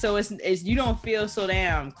I mean? So it's you don't feel so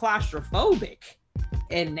damn claustrophobic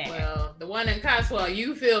in there. Well, the one in Cotswold,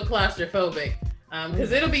 you feel claustrophobic.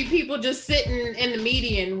 Because it'll be people just sitting in the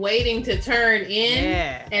median waiting to turn in,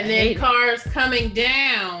 and then cars coming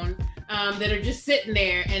down that are just sitting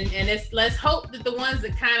there. And let's hope that the ones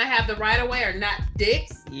that kind of have the right of way are not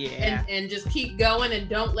dicks. Yeah. And just keep going and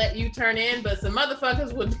don't let you turn in. But some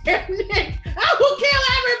motherfuckers will damn near, I will kill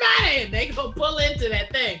everybody. And they go pull into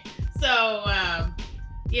that thing. So,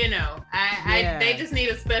 they just need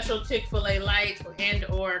a special Chick-fil-A light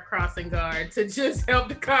or a crossing guard to just help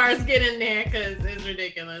the cars get in there because it's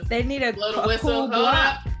ridiculous. They need a cool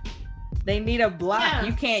block. They need a block.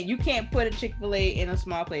 Yeah. You can't put a Chick-fil-A in a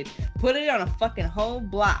small place. Put it on a fucking whole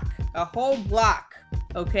block. A whole block.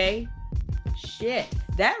 Okay? Shit.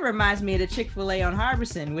 That reminds me of the Chick-fil-A on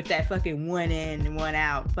Harbison with that fucking one in and one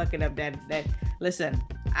out fucking up that. Listen,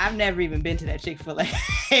 I've never even been to that Chick-fil-A.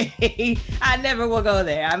 I never will go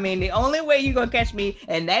there. I mean, the only way you gonna catch me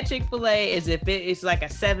in that Chick-fil-A is if it's like a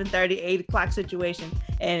 7:30, 8 o'clock situation,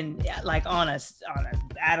 and like on a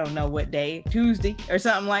I don't know what day, Tuesday or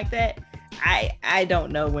something like that. I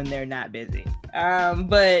don't know when they're not busy.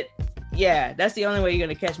 But yeah, that's the only way you're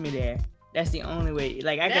gonna catch me there. That's the only way.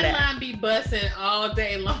 Like that line be busting all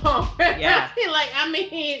day long. Yeah. Like, I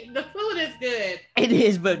mean, the food is good. It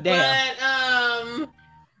is, but damn. But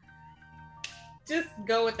just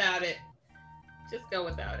go without it. Just go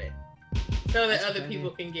without it, so that other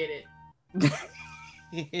people can get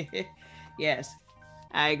it. Yes,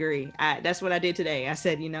 I agree. That's what I did today. I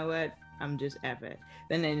said, you know what? I'm just F it.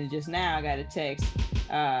 Then just now I got a text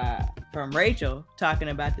from Rachel talking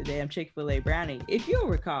about the damn Chick-fil-A brownie. If you'll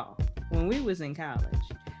recall, when we was in college,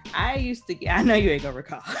 I know you ain't gonna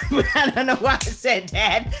recall, but I don't know why I said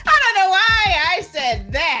that. I don't know why I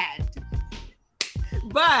said that.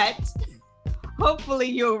 But hopefully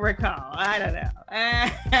you'll recall. I don't know.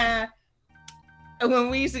 When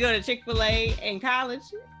we used to go to Chick-fil-A in college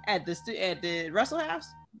at the Russell House.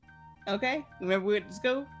 Okay? Remember we went to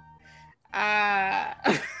school? I'm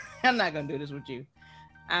not gonna do this with you.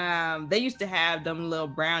 They used to have them little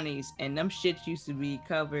brownies, and them shits used to be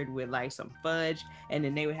covered with like some fudge, and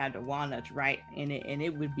then they would have the walnuts right in it, and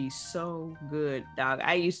it would be so good, dog.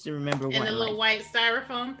 I used to remember one. And the little white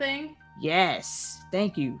styrofoam thing? Yes.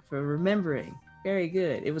 Thank you for remembering. Very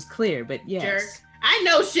good. It was clear, but yes. Jerk. I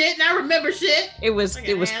know shit and I remember shit. It was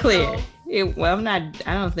clear. I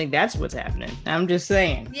don't think that's what's happening. I'm just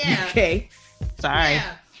saying. Yeah. Okay. Sorry.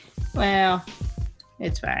 Yeah. Well,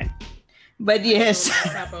 it's fine. But yes.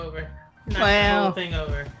 Stop over. Knock the whole thing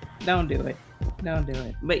over. Don't do it.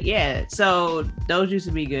 But yeah, so those used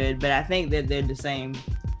to be good, but I think that they're the same.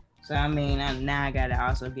 So I mean, now I gotta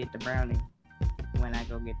also get the brownie when I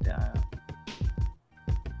go get the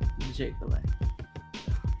Chick-fil-A.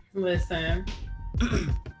 Listen,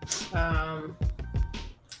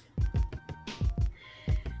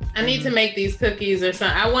 I need to make these cookies or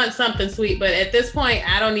something. I want something sweet, but at this point,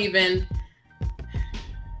 I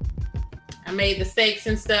made the steaks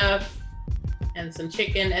and stuff and some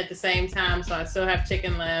chicken at the same time, so I still have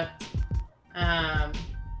chicken left. I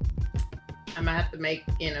might have to make,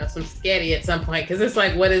 some spaghetti at some point because it's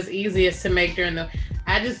like what is easiest to make during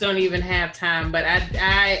I just don't even have time. But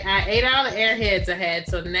I ate all the Airheads I had,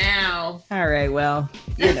 so now. All right, well.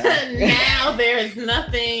 Now there's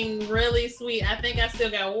nothing really sweet. I think I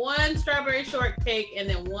still got one strawberry shortcake and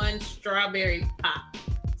then one strawberry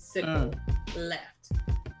popsicle left.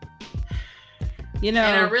 And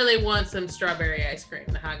I really want some strawberry ice cream,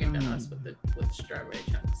 the Haagen-Dazs with the strawberry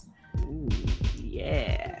chunks. Ooh,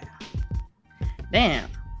 yeah. Damn,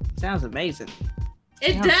 sounds amazing.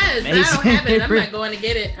 It does. Amazing. I don't have it. I'm not going to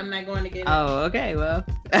get it. Oh, okay. Well,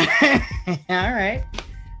 all right.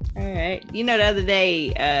 The other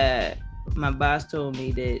day, my boss told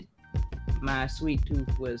me that my sweet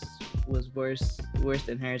tooth was worse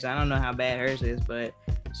than hers. I don't know how bad hers is, but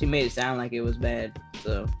she made it sound like it was bad.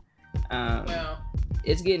 So,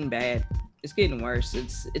 it's getting bad. It's getting worse.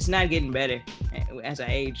 It's not getting better as I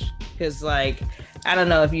age. Because, I don't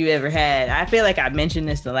know if you ever had, I feel like I mentioned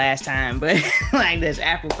this the last time, but this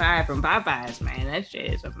apple pie from Popeyes, man, that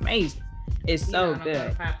shit is amazing. It's so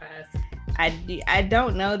good. I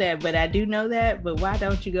don't know that, but I do know that. But why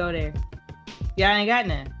don't you go there? Y'all ain't got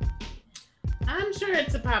none. I'm sure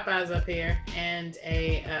it's a Popeyes up here and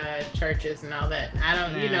a Church's and all that. I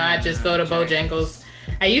don't, I just go to Bojangles.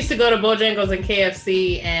 I used to go to Bojangles and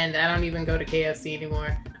KFC, and I don't even go to KFC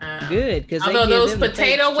ananymore. Good, because although those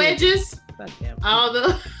potato wedges,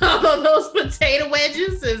 although those potato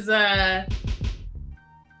wedges is, I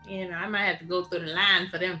might have to go through the line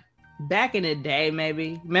for them. Back in the day,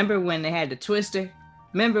 maybe. Remember when they had the Twister?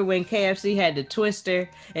 Remember when KFC had the Twister,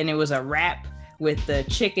 and it was a wrap with the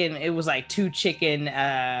chicken. It was like 2 chicken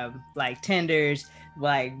like tenders,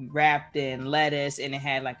 like wrapped in lettuce, and it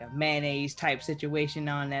had like a mayonnaise type situation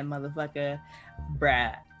on that motherfucker.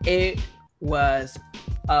 Bruh, it was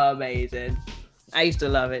amazing. I used to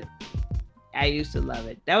love it.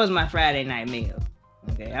 That was my Friday night meal.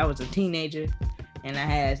 Okay, I was a teenager and I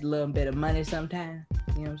had a little bit of money sometimes.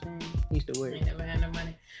 You know what I'm saying? Used to work. I never had no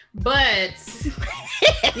money. But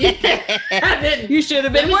I didn't. You should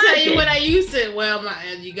have been working. Let me tell you working. what I used to. Well,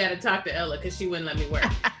 you got to talk to Ella because she wouldn't let me work.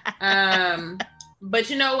 But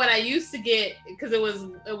you know what I used to get, because it was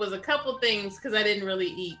a couple things, because I didn't really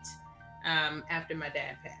eat after my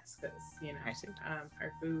dad passed, because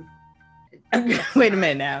her food. Wait a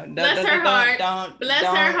minute now. Bless her heart. Bless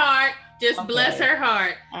her heart. Just bless her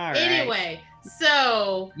heart. All right. Anyway,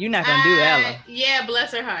 so you're not gonna do Ella. Yeah,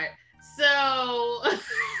 bless her heart. So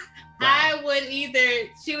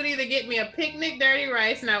she would either get me a picnic dirty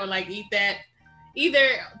rice, and I would like eat that either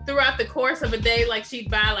throughout the course of a day, like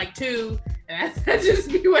she'd buy like 2, and that'd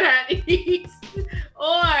just be what I'd eat. Or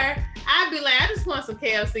I'd be like, I just want some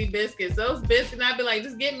KFC biscuits. Those biscuits, and I'd be like,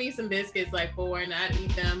 just get me some biscuits, like 4, and I'd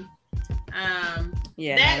eat them.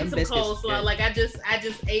 That and some coleslaw. Like I just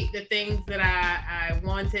ate the things that I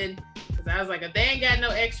wanted, because I was like, if they ain't got no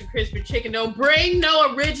extra crispy chicken, don't bring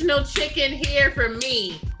no original chicken here for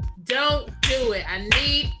me. Don't do it. I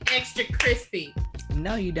need extra crispy.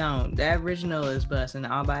 No, you don't. That original is busting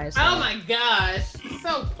all by itself. Oh my gosh,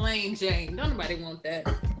 so plain Jane. Don't nobody want that.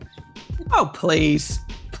 Oh please.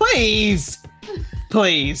 Give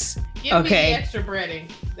me the extra breading,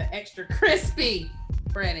 the extra crispy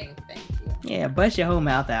breading. Thank you. Yeah, bust your whole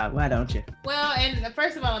mouth out. Why don't you? Well, and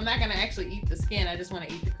first of all, I'm not gonna actually eat the skin. I just want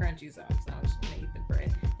to eat the crunchies off. So I'm just gonna eat the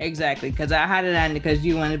bread. Exactly, because I hide it on because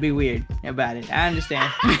you want to be weird about it. I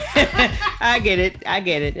understand. I get it.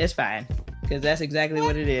 It's fine, because that's exactly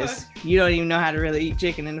what it is. You don't even know how to really eat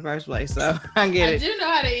chicken in the first place, so I get it. I do know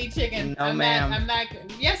how to eat chicken. No, ma'am. I'm not.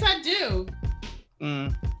 Yes, I do.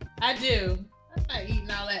 I do. I'm not eating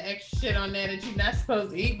all that extra shit on there that you're not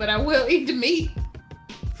supposed to eat, but I will eat the meat.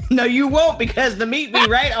 No, you won't, because the meat be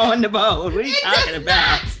right on the bone. What are you talking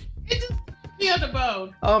about? It just be on the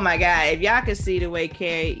bone. Oh my God. If y'all could see the way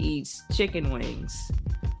Carrie eats chicken wings,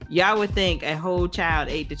 y'all would think a whole child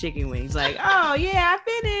ate the chicken wings. Like, oh yeah, I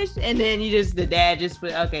finished. And then the dad just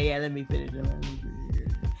put, okay, yeah, let me finish them.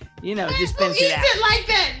 You know, just finish it out. It like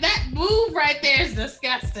that. That move right there is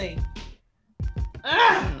disgusting.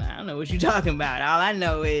 I don't know what you're talking about. All I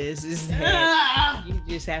know is that you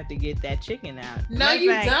just have to get that chicken out. No,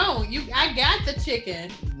 you don't. I got the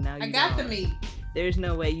chicken. No, I got the meat. There's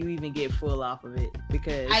no way you even get full off of it,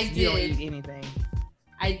 because you don't eat anything.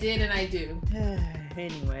 I did, and I do.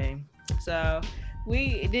 Anyway, so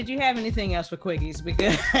did you have anything else for quickies?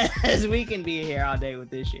 Because we can be here all day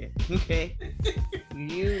with this shit. Okay.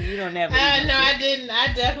 You don't have. No, I didn't.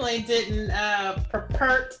 I definitely didn't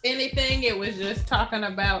pervert anything. It was just talking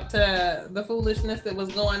about the foolishness that was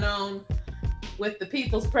going on with the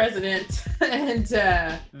people's president, and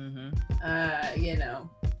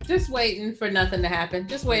just waiting for nothing to happen.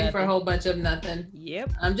 Just waiting for a whole bunch of nothing.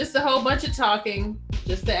 Yep. Just a whole bunch of talking,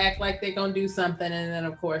 just to act like they're gonna do something, and then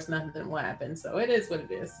of course nothing will happen. So it is what it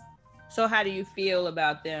is. So how do you feel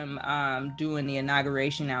about them doing the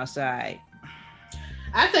inauguration outside?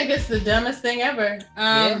 I think it's the dumbest thing ever.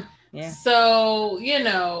 Yeah. So,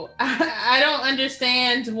 I don't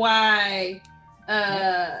understand why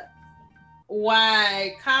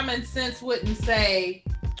common sense wouldn't say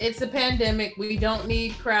it's a pandemic. We don't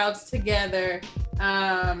need crowds together.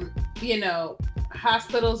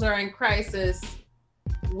 Hospitals are in crisis.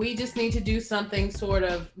 We just need to do something sort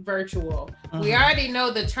of virtual. We already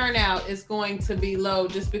know the turnout is going to be low,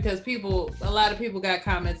 just because a lot of people got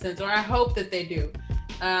common sense, or I hope that they do.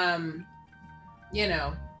 So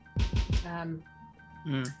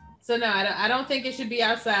no, I don't think it should be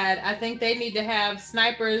outside. I think they need to have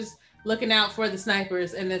snipers looking out for the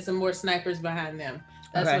snipers, and then some more snipers behind them.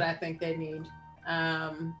 That's what I think they need.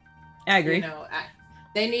 I agree.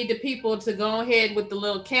 They need the people to go ahead with the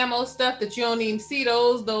little camo stuff that you don't even see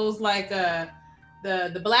those like the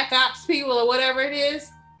Black Ops people or whatever it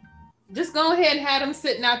is. Just go ahead and have them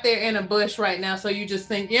sitting out there in a bush right now. So you just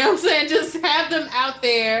think, you know what I'm saying? Just have them out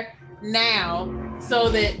there now so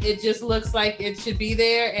that it just looks like it should be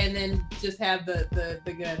there, and then just have the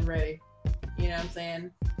gun ready. You know what I'm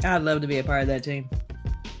saying? I'd love to be a part of that team.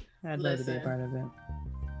 I'd love to be a part of that.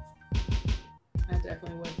 I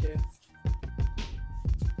definitely would too.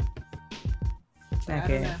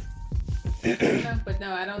 Okay. I don't know. But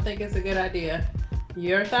no, I don't think it's a good idea.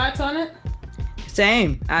 Your thoughts on it?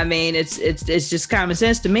 Same. I mean, it's just common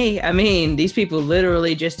sense to me. I mean, these people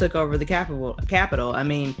literally just took over the capital. I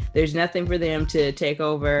mean, there's nothing for them to take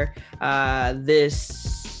over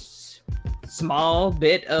this small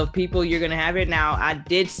bit of people you're going to have it. Now, I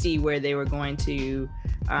did see where they were going to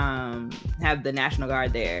have the National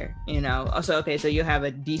Guard there, you know. Also, okay, so you'll have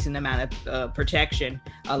a decent amount of protection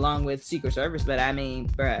along with Secret Service, but I mean,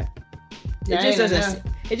 bruh,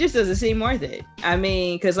 it just doesn't seem worth it. I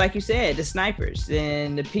mean, because like you said, the snipers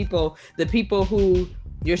and the people who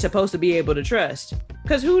you're supposed to be able to trust,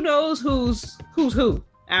 because who knows who's who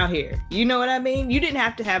out here, you know what I mean? You didn't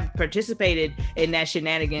have to have participated in that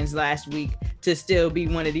shenanigans last week to still be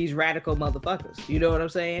one of these radical motherfuckers, you know what I'm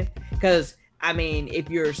saying? Because I mean, if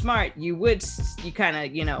you're smart, you kind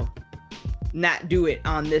of, you know, not do it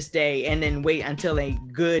on this day and then wait until a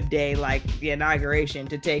good day like the inauguration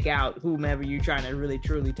to take out whomever you're trying to really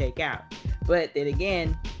truly take out. But then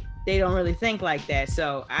again, they don't really think like that,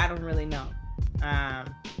 so I don't really know.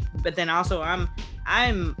 But then also I'm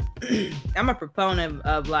a proponent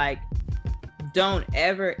of like, don't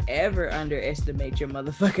ever underestimate your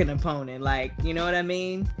motherfucking opponent, like, you know what I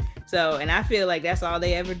mean? So, and I feel like that's all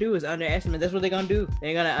they ever do is underestimate. That's what they're going to do.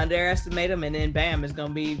 They're going to underestimate them, and then bam, it's going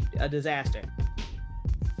to be a disaster.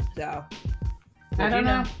 So, I don't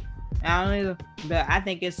know. I don't either. But I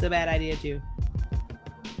think it's a bad idea too.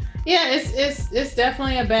 Yeah, it's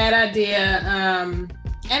definitely a bad idea.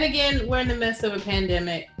 And again, we're in the midst of a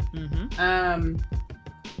pandemic. Mm-hmm.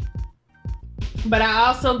 But I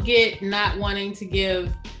also get not wanting to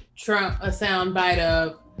give Trump a soundbite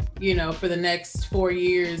of, you know, for the next 4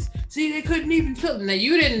 years. See, they couldn't even fill them. Now,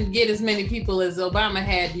 you didn't get as many people as Obama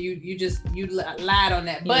had. You lied on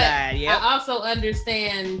that. But yep. I also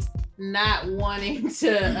understand not wanting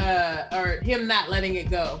to, or him not letting it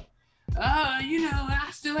go. You know, I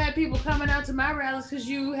still had people coming out to my rallies because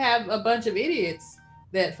you have a bunch of idiots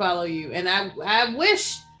that follow you. And I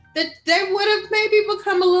wish that they would have maybe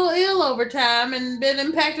become a little ill over time and been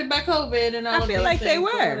impacted by COVID and all of these things.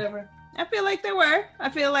 I feel like they were. I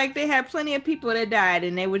feel like they had plenty of people that died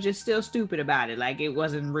and they were just still stupid about it. Like it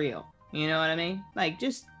wasn't real. You know what I mean? Like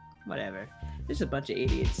just whatever. Just a bunch of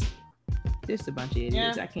idiots.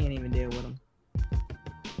 Yeah. I can't even deal with them.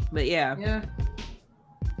 But yeah. Yeah.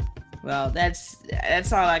 Well, that's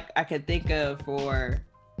all I could think of for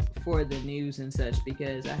the news and such,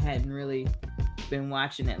 because I hadn't really been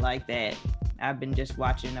watching it like that. I've been just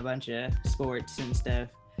watching a bunch of sports and stuff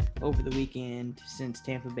over the weekend since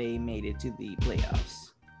Tampa Bay made it to the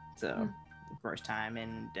playoffs. So the first time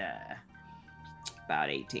in about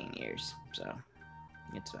 18 years. So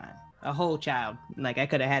it's fine. A whole child. Like I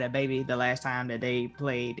could have had a baby the last time that they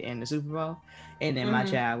played in the Super Bowl, and then my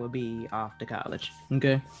child would be off to college.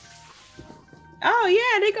 Okay. Oh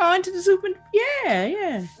yeah, they go into the Super.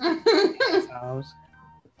 Yeah.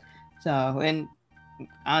 So, and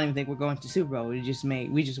I don't even think we're going to Super Bowl. We just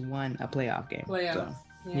won a playoff game. So,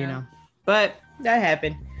 you know, but that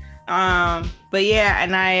happened. But yeah,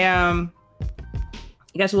 and I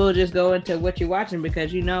guess we'll just go into what you're watching,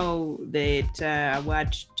 because you know that I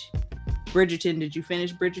watched Bridgerton. Did you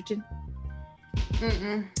finish Bridgerton?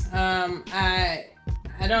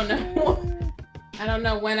 I don't know. I don't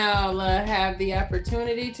know when I'll have the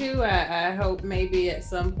opportunity to. I hope maybe at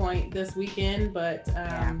some point this weekend, but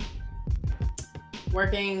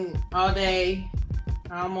working all day,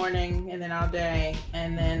 all morning, and then all day,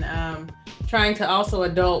 and then trying to also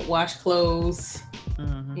adult wash clothes,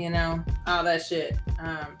 you know, all that shit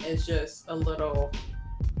is just a little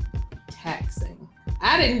taxing.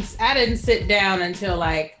 I didn't sit down until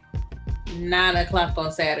like 9 o'clock on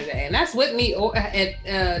Saturday, and that's with me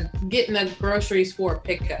at getting the groceries for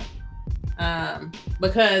pickup,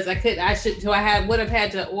 because I would have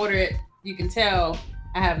had to order it. You can tell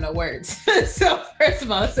I have no words. So first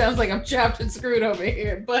of all, it sounds like I'm chopped and screwed over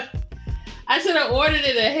here, but I should have ordered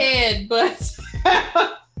it ahead, but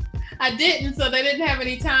I didn't, so they didn't have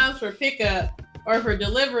any times for pickup or for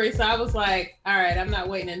delivery. So I was like, all right, I'm not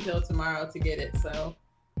waiting until tomorrow to get it. So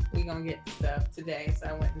we're gonna get the stuff today. So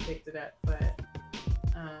I went and picked it up, but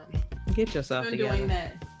get yourself together. Doing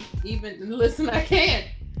that. Listen, I can't.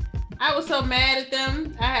 I was so mad at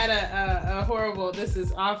them. I had a horrible, this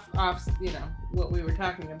is off, you know, what we were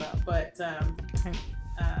talking about, but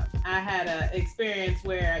I had an experience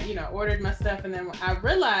where, you know, ordered my stuff, and then I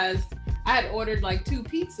realized I had ordered like 2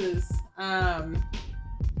 pizzas,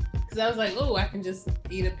 because I was like, oh, I can just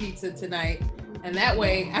eat a pizza tonight, and that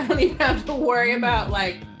way I don't even have to worry about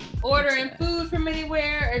like ordering food from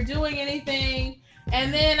anywhere or doing anything.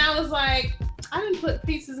 And then I was like, I didn't put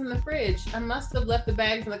pizzas in the fridge. I must have left the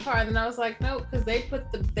bags in the car. And then I was like, no, because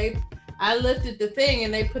I lifted the thing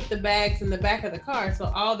and they put the bags in the back of the car. So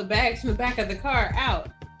all the bags from the back of the car out.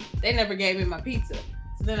 They never gave me my pizza.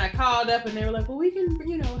 So then I called up and they were like, well, we can,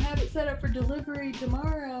 have it set up for delivery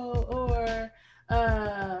tomorrow, or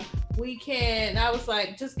we can. I was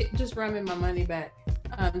like, just run me my money back.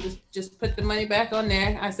 Just put the money back on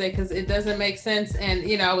there. I say, because it doesn't make sense. And,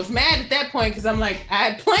 I was mad at that point because I'm like, I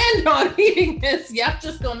had planned on eating this. Y'all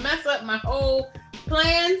just gonna mess up my whole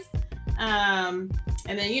plans. And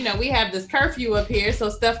then, we have this curfew up here. So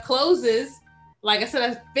stuff closes. Like I said,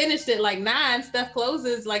 I finished it like 9. Stuff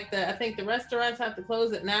closes like I think the restaurants have to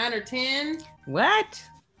close at 9 or 10. What?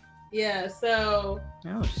 Yeah. So.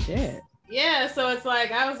 Oh, shit. Yeah. So it's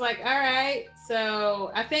like, I was like, all right. So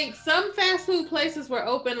I think some fast food places were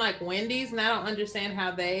open, like Wendy's, and I don't understand how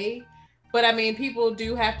but I mean, people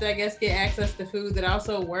do have to, I guess, get access to food that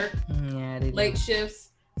also work late shifts.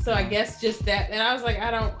 So I guess just that. And I was like, I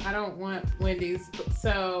don't want Wendy's.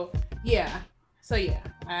 So yeah.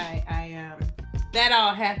 I that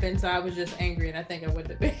all happened. So I was just angry, and I think I would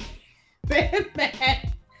have been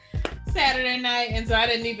mad Saturday night. And so I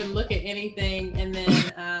didn't even look at anything. And then,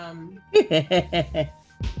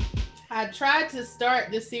 I tried to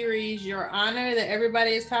start the series Your Honor that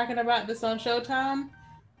everybody is talking about this on Showtime.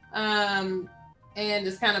 And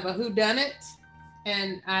it's kind of a whodunit.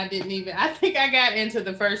 And I think I got into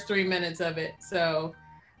the first 3 minutes of it. So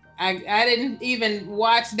I didn't even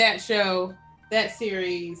watch that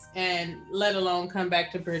series, and let alone come back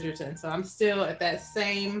to Bridgerton. So I'm still at that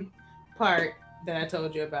same part that I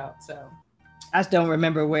told you about. So I just don't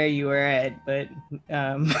remember where you were at, but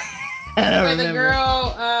I don't remember. The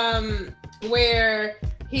girl, where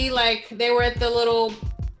he they were at the little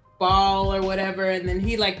ball or whatever, and then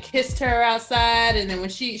he kissed her outside, and then when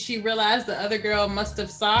she realized the other girl must have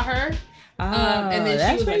saw her, and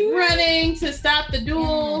then she was running to stop the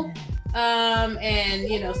duel. Yeah.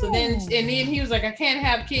 And so then he was like, I can't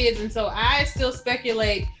have kids, and so I still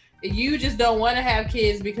speculate that you just don't want to have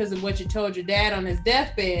kids because of what you told your dad on his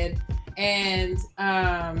deathbed. And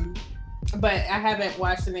but I haven't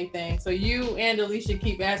watched anything. So you and Alicia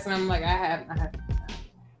keep asking. I'm like, I haven't.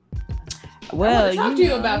 Well, I talk to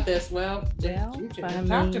you about this. Well, you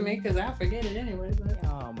talk to me because I forget it anyway. But.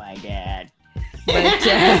 Oh my God. But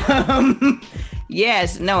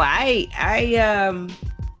yes, no,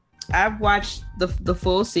 I've watched the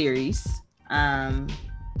full series.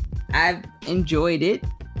 I've enjoyed it.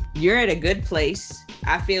 You're at a good place.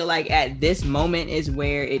 I feel like at this moment is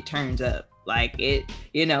where it turns up. Like it,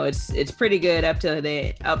 it's pretty good up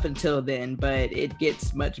until then, but it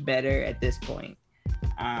gets much better at this point.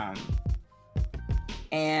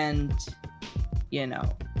 And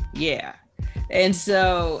yeah. And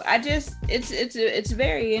so it's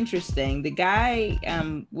very interesting. The guy,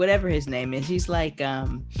 whatever his name is, he's like what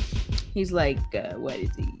is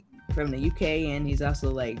he, from the UK, and he's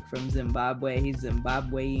also from Zimbabwe. He's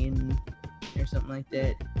Zimbabwean or something like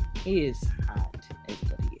that. He is hot, is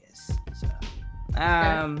what he is. So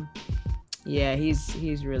yeah,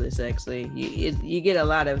 he's really sexy. You get a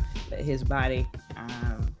lot of his body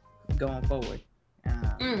going forward.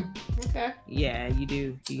 Okay. Yeah, you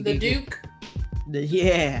do. The Duke. The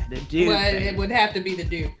Duke. Well, it would have to be the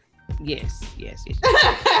Duke. Yes.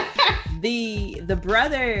 The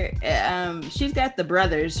brother, she's got the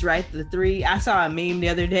brothers, right? The 3. I saw a meme the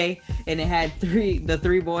other day, and it had the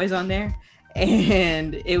 3 boys on there,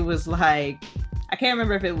 and it was like, I can't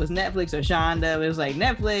remember if it was Netflix or Shonda. It was like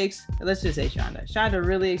Netflix. Let's just say Shonda. Shonda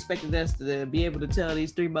really expected us to be able to tell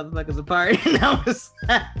these 3 motherfuckers apart, and I was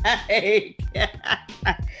like,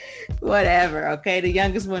 whatever. Okay, the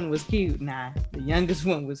youngest one was cute. The youngest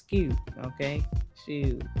one was cute. Okay,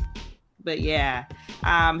 shoot. But yeah,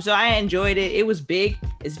 so I enjoyed it. It was big.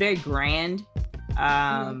 It's very grand.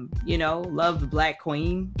 Love the Black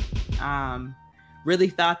Queen. Really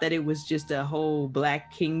thought that it was just a whole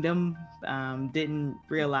Black kingdom. Didn't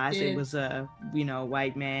realize it was a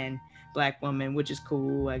white man, Black woman, which is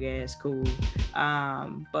cool, I guess. Cool.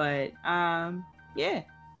 But yeah,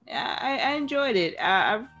 I enjoyed it.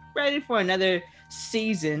 I'm ready for another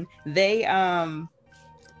season. They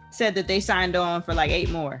said that they signed on for 8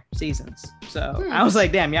 more seasons. So I was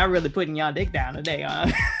like, damn, y'all really putting y'all dick down today,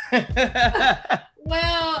 huh?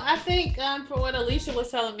 Well, I think for what Alicia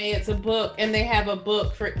was telling me, it's a book, and they have a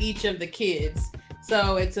book for each of the kids.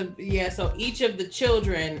 So so each of the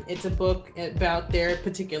children, it's a book about their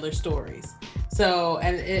particular stories. So,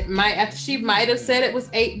 and she might have said it was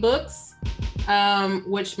 8 books,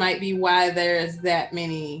 which might be why there's that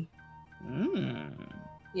many.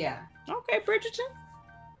 Yeah. Okay, Bridgerton.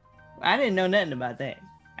 I didn't know nothing about that.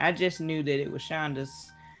 I just knew that it was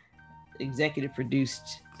Shonda's executive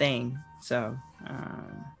produced thing. So,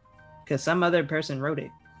 because some other person wrote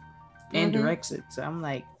it and Mhm. directs it. So I'm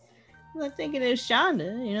like, I'm thinking it's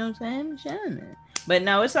Shonda, you know what I'm saying? Shonda. But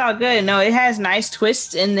no, it's all good. No, it has nice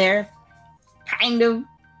twists in there. Kind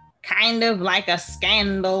of like a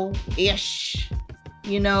scandal-ish.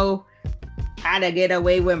 You know, how to get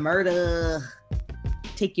away with murder.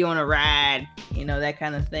 Take you on a ride, you know, that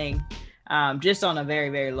kind of thing. Just on a very,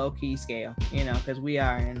 very low-key scale, you know, because we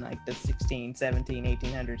are in like the 16, 17,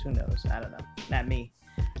 1800s. Who knows? I don't know. Not me.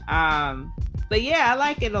 But yeah, I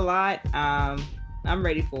like it a lot. I'm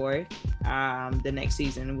ready for it. The next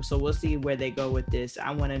season. So we'll see where they go with this.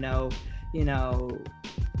 I want to know, you know,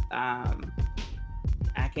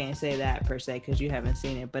 I can't say that per se because you haven't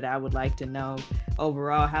seen it, but I would like to know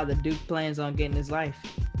overall how the Duke plans on getting his life.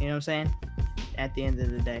 You know what I'm saying? At the end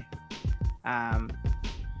of the day.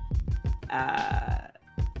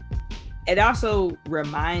 It also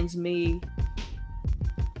reminds me,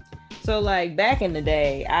 so like back in the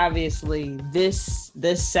day, obviously this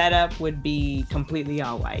setup would be completely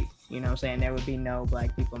all white, you know what I'm saying? There would be no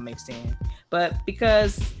black people mixed in. But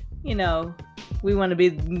because, you know, we want to be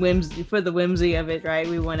for the whimsy of it, right?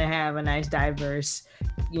 We want to have a nice diverse,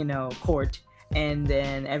 you know, court, and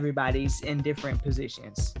then everybody's in different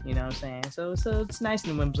positions, you know what I'm saying? So it's nice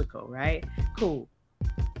and whimsical, right? Cool.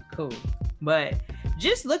 But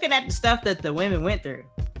just looking at the stuff that the women went through,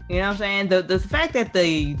 you know what I'm saying? The fact that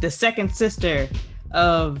the second sister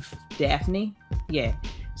of Daphne,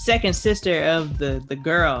 second sister of the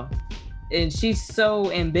girl, and she's so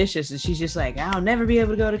ambitious, and she's just like, I'll never be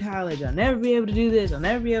able to go to college. I'll never be able to do this. I'll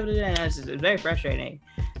never be able to do that. And it's very frustrating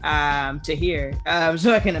to hear.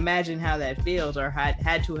 So I can imagine how that feels, or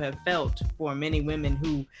had to have felt for many women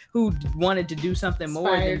who wanted to do something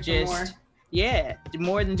more than just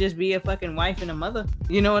more than just be a fucking wife and a mother.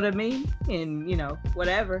 You know what I mean? And you know,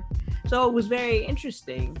 whatever. So it was very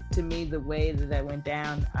interesting to me the way that went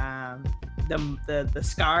down. The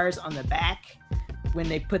scars on the back when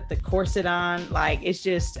they put the corset on, like I was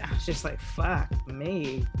just like, fuck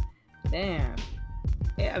me, damn.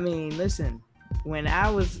 I mean, listen, when I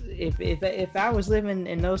was, if I was living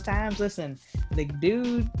in those times, listen, the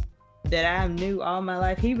dude that I knew all my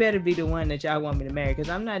life, he better be the one that y'all want me to marry, because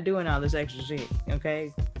I'm not doing all this extra shit.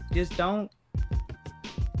 Okay, just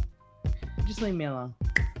leave me alone.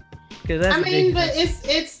 I mean, but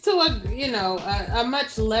it's to a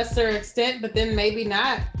much lesser extent, but then maybe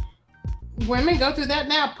not. Women go through that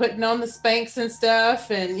now, putting on the Spanx and stuff,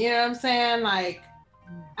 and you know what I'm saying? Like,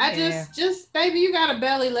 just baby, you got a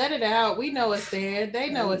belly, let it out. We know it's there. They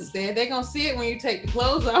know it's there. They gonna see it when you take the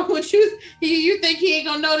clothes off. What you think he ain't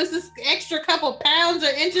gonna notice this extra couple pounds or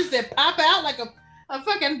inches that pop out like a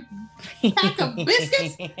fucking pack of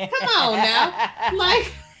biscuits? Come on now,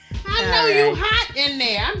 like. I know you hot in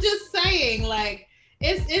there. I'm just saying, like,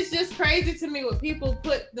 it's just crazy to me what people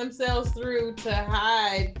put themselves through to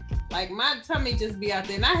hide. Like, my tummy just be out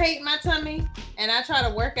there, and I hate my tummy, and I try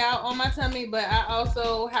to work out on my tummy, but I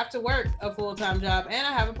also have to work a full-time job, and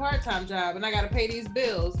I have a part-time job, and I got to pay these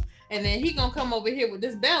bills. And then he gonna come over here with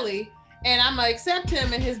this belly, and I'm gonna accept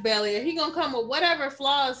him in his belly, and he gonna come with whatever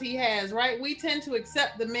flaws he has, right? We tend to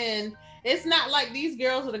accept the men. It's not like these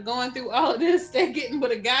girls that are going through all of this, they're getting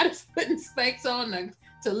with a guy that's putting Spanx on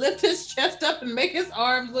to lift his chest up and make his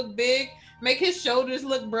arms look big, make his shoulders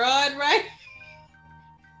look broad, right?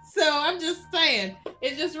 So I'm just saying,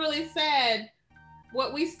 it's just really sad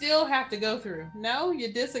what we still have to go through. No,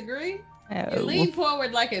 you disagree? You lean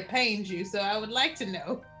forward like it pains you, so I would like to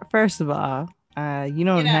know. First of all, you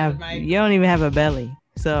don't even have a belly.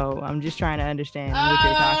 So I'm just trying to understand what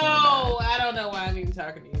you're talking about. Oh, I don't know why I'm even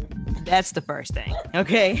talking to you. That's the first thing.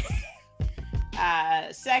 Okay.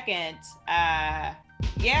 Second,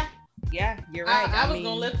 you're right. I was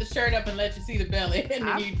gonna lift the shirt up and let you see the belly, and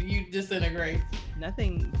then you disintegrate.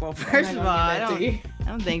 Nothing. Well, first of all, I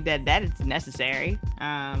don't think that is necessary.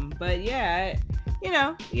 But yeah,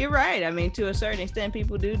 you're right. I mean, to a certain extent,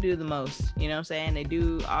 people do the most. You know what I'm saying? They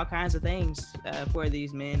do all kinds of things for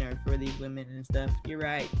these men or for these women and stuff. You're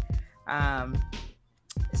right.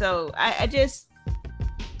 So I just.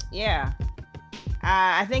 Yeah,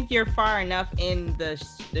 I think you're far enough in the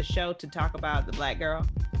show to talk about the black girl.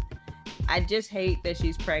 I just hate that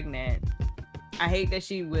she's pregnant. I hate that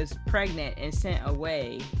she was pregnant and sent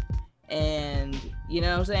away. And you know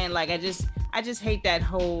what I'm saying? Like, I just hate that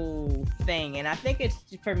whole thing. And I think it's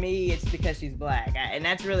because she's black. And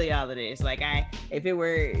that's really all it is. Like, if it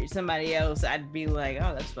were somebody else, I'd be like,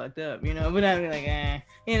 oh, that's fucked up, But I'd be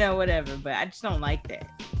like, whatever. But I just don't like that.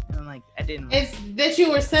 I'm like, I didn't like it's that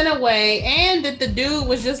you were sent away and that the dude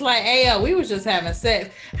was just like, hey, yo, we was just having sex.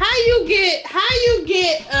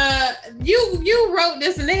 You wrote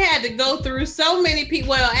this and they had to go through so many people.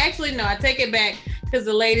 Well, actually, no, I take it back because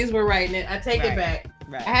the ladies were writing it. I take it back.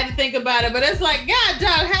 Right. I had to think about it, but it's like, God,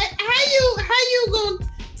 dog, how you gonna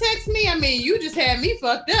text me? I mean, you just had me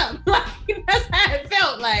fucked up. Like, that's how it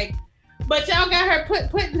felt like. But y'all got her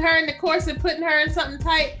putting her in the corset, putting her in something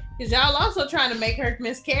tight, because y'all also trying to make her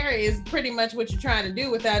miscarry is pretty much what you're trying to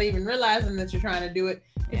do without even realizing that you're trying to do it.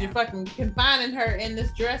 Because you're fucking confining her in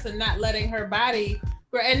this dress and not letting her body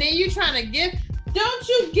grow. And then you trying to don't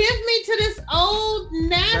you give me to this old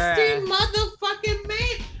nasty motherfucking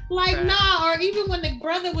man. Like, nah, or even when the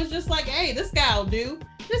brother was just like, hey, this guy'll do.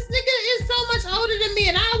 This nigga is so much older than me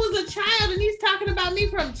and I was a child and he's talking about me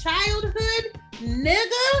from childhood,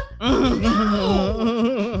 nigga.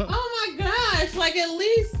 No. Oh my gosh. Like, at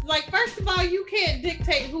least, like, first of all, you can't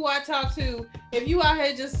dictate who I talk to if you out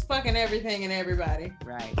here just fucking everything and everybody.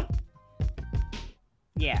 Right.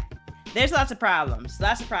 Yeah. There's lots of problems.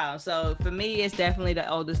 So for me, it's definitely the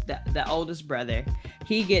oldest brother.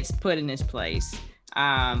 He gets put in his place.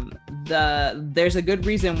 There's a good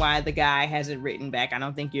reason why the guy hasn't written back. I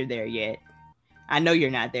don't think you're there yet. I know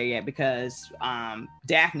you're not there yet because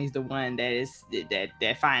Daphne's the one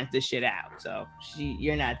that finds this shit out. So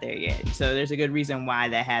you're not there yet. So there's a good reason why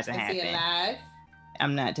that hasn't happened. Is he alive?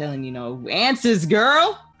 I'm not telling you no answers,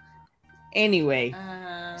 girl. Anyway,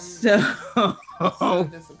 so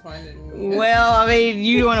disappointed in me. Well, I mean,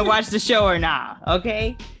 you want to watch the show or not?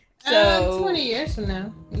 Okay. So 20 years from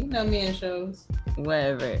now, you know me in shows.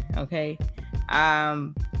 Whatever. Okay.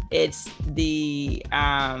 It's the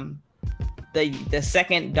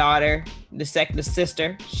second daughter, the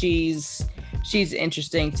sister. She's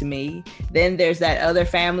interesting to me. Then there's that other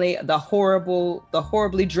family, the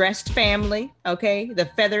horribly dressed family. Okay, the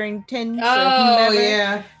Featheringtons. Oh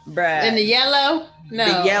yeah, bruh. In the yellow. No,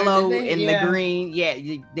 the yellow and the green. Yeah,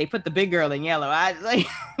 they put the big girl in yellow. I like,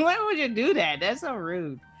 why would you do that? That's so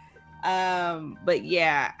rude. But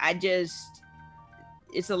yeah,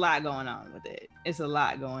 it's a lot going on with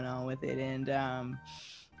it. And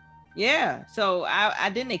yeah, so I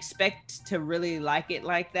didn't expect to really like it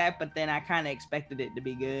like that, but then I kind of expected it to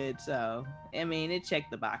be good. So I mean, it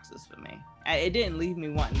checked the boxes for me. It didn't leave me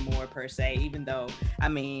wanting more per se, even though, I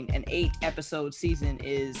mean, an 8-episode season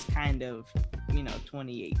is kind of,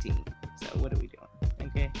 2018. So what are we doing?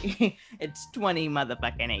 Okay. It's 20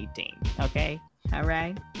 motherfucking 18. Okay. All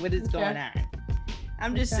right. What is going on?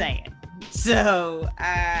 I'm just saying. So,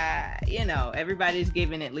 everybody's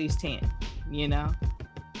giving at least 10,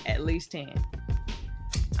 at least 10.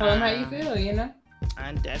 Tell them how you feel,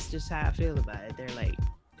 And that's just how I feel about it.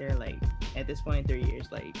 They're late. At this point, 3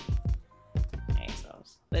 years late.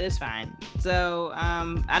 Assholes. But it's fine. So,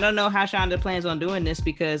 I don't know how Shonda plans on doing this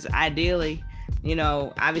because ideally,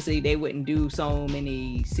 obviously they wouldn't do so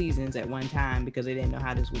many seasons at one time because they didn't know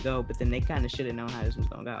how this would go, but then they kind of should have known how this was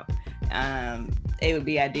going to go. It would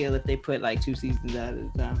be ideal if they put like 2 seasons out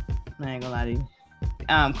of time. I ain't gonna lie to you.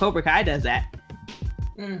 Cobra Kai does that.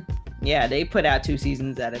 Yeah, they put out 2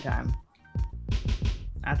 seasons at a time.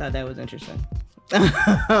 I thought that was interesting.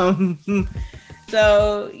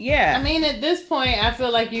 So yeah, I mean, at this point I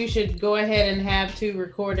feel like you should go ahead and have 2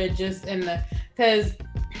 recorded just because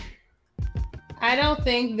I don't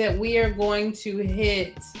think that we are going to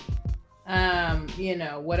hit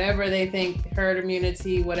whatever they think, herd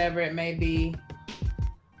immunity, whatever it may be.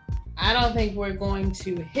 I don't think we're going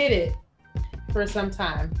to hit it for some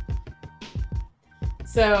time.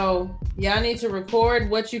 So y'all need to record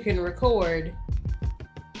what you can record.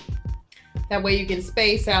 That way you can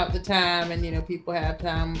space out the time and, people have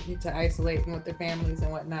time to isolate with their families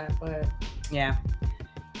and whatnot. But yeah.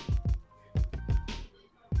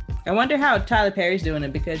 I wonder how Tyler Perry's doing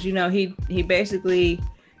it because, he basically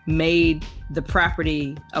made the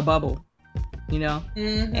property a bubble,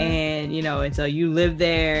 Mm-hmm. And, and so you live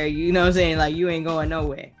there, what I'm saying? Like, you ain't going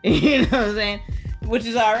nowhere, what I'm saying? Which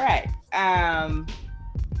is all right.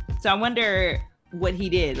 So I wonder what he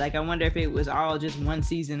did. Like, I wonder if it was all just 1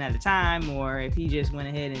 season at a time or if he just went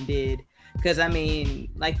ahead and did. Because, I mean,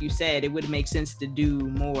 like you said, it would make sense to do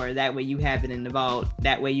more. That way you have it in the vault.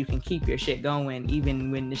 That way you can keep your shit going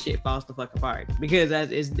even when the shit falls the fuck apart. Because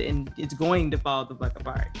it's going to fall the fuck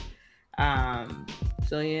apart.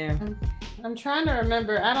 So, yeah. I'm trying to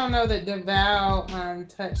remember. I don't know that DeVal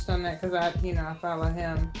touched on that because I follow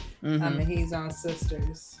him. Mm-hmm. He's on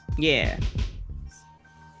Sisters. Yeah.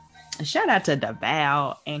 Shout out to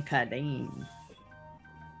DeVal and Kadeem.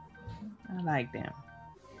 I like them.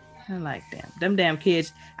 I like them. Them damn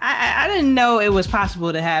kids. I didn't know it was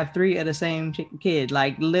possible to have 3 of the same kid.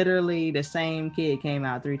 Like literally the same kid came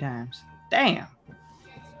out 3 times. Damn.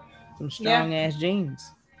 Some strong ass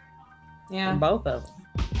genes. Yeah. From both of them.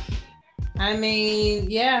 I mean,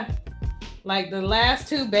 yeah. Like the last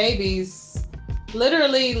 2 babies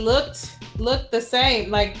literally looked the same,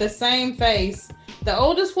 like the same face. The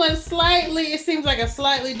oldest one it seems like a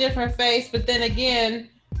slightly different face, but then again,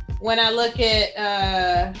 when I look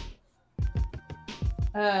at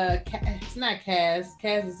it's not Kaz.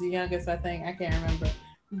 Kaz is the youngest, I think. I can't remember.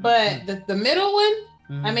 But the middle one,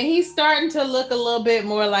 I mean, he's starting to look a little bit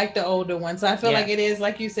more like the older one. So I feel like it is,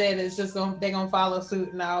 like you said, it's just they're gonna follow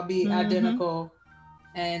suit and I'll be identical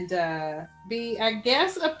and be, I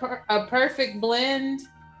guess, a perfect blend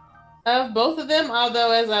of both of them.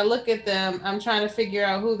 Although as I look at them, I'm trying to figure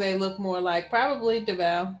out who they look more like. Probably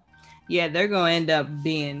DeVal. Yeah, they're going to end up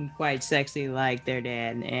being quite sexy like their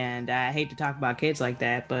dad. And I hate to talk about kids like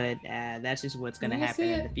that, but that's just what's going to happen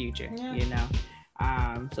in the future, you know?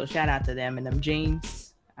 So shout out to them and them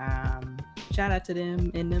jeans. Shout out to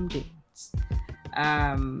them and them jeans.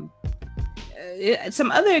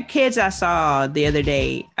 Some other kids I saw the other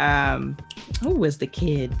day. Who was the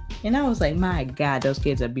kid? And I was like, my God, those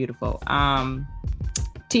kids are beautiful.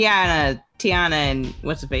 Tiana and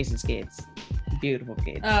what's the face's kids? Beautiful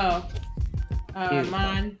kids.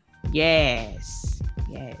 Iman. Yes.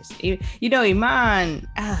 You know, Iman,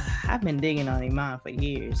 I've been digging on Iman for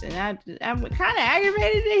years, and I'm kind of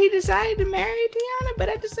aggravated that he decided to marry Tiana, but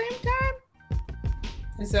at the same time,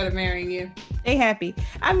 instead of marrying you, they happy.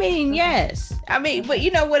 I mean, yes. I mean, but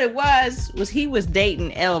you know what it was he was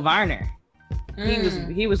dating Elle Varner.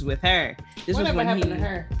 He was with her. Whatever happened to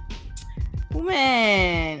her?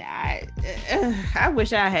 Man, I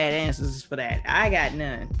wish I had answers for that. I got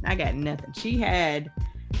none. I got nothing. She had,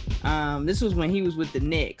 this was when he was with the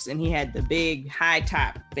Knicks, and he had the big high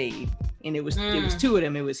top fade, and it was 2 of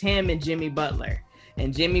them. It was him and Jimmy Butler,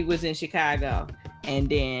 and Jimmy was in Chicago, and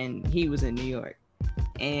then he was in New York,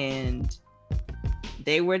 and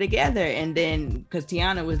they were together. And then because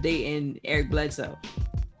Tiana was dating Eric Bledsoe.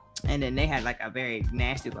 And then they had like a very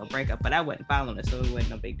nasty little breakup, but I wasn't following it, so it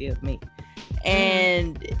wasn't no big deal for me.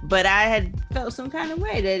 But I had felt some kind of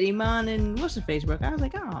way that Iman and what's her face broke. I was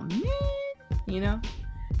like, oh man, you know.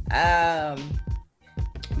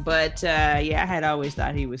 But I had always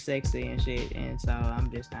thought he was sexy and shit, and so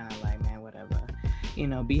I'm just kind of like, man, whatever. You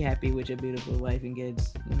know, be happy with your beautiful wife and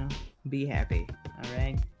kids. You know, be happy. All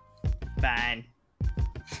right, fine.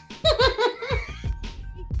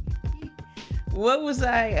 What was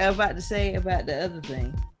I about to say about the other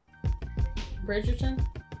thing? Bridgerton?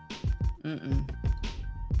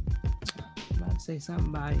 About to say something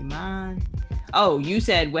about Iman. Oh, you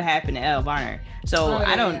said what happened to Elle Varner. So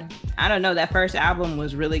I don't know. That first album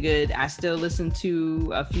was really good. I still listen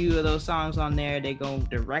to a few of those songs on there. They go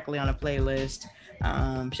directly on a playlist.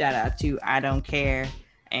 Shout out to I Don't Care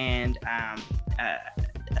and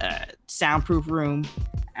Soundproof Room,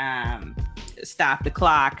 Stop the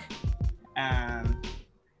Clock.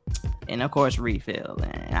 And of course Refill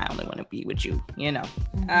and I Only Want to Be With You, you know.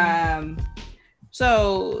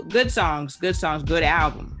 So good songs, good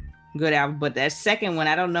album. But that second one,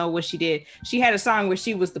 I don't know what she did. She had a song where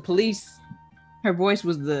she was the police. Her voice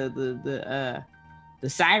was the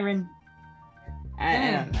siren.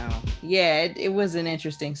 I don't know. Yeah, it was an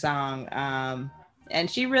interesting song. And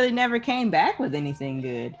she really never came back with anything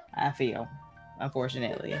good, I feel,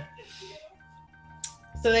 unfortunately.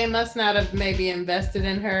 So they must not have maybe invested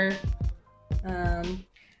in her.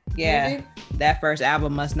 Maybe? That first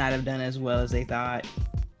album must not have done as well as they thought.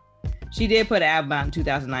 She did put an album out in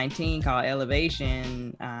 2019 called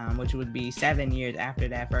Elevation, which would be 7 years after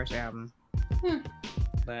that first album.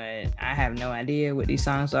 But I have no idea what these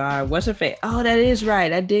songs are. What's her favorite? Oh, that is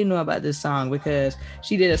right. I did know about this song because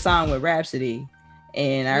she did a song with Rhapsody.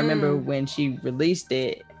 And I remember when she released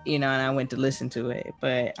it, you know, and I went to listen to it.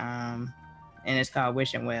 But and it's called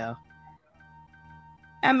Wishing Well.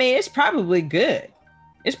 I mean, it's probably good.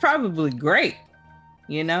 It's probably great,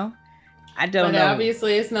 you know? I don't know. But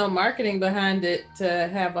obviously, it's no marketing behind it to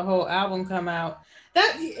have a whole album come out.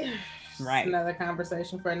 Right. Another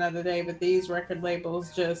conversation for another day, but these record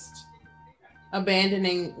labels just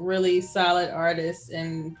abandoning really solid artists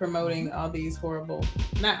and promoting all these horrible,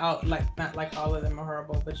 not like all of them are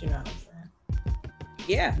horrible, but you know what I'm saying.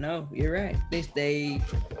 Yeah, no, you're right. They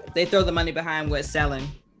throw the money behind what's selling,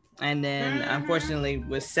 and then unfortunately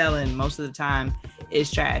what's selling most of the time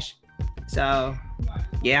is trash. So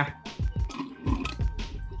yeah.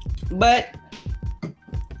 But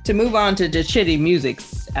to move on to the shitty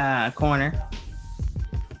music's corner,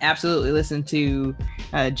 absolutely listen to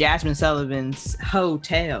Jasmine Sullivan's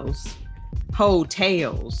Hotels,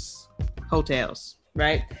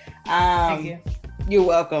 right? Thank you. You're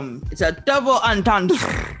welcome. It's a double entendre.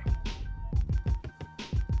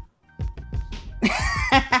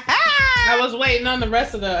 I was waiting on the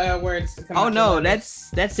rest of the words to come out. Oh no,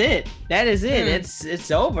 that's it. That is it.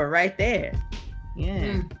 It's over right there.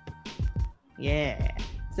 Yeah. Yeah.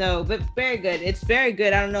 So, but very good. It's very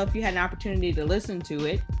good. I don't know if you had an opportunity to listen to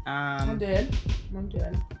it. I did.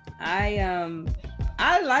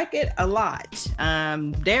 I like it a lot.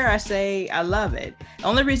 Dare I say, I love it. The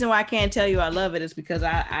only reason why I can't tell you I love it is because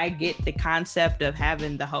I get the concept of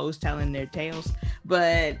having the hoes telling their tales,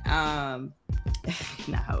 but not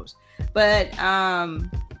hoes, but I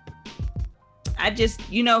just,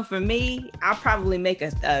 for me, I'll probably make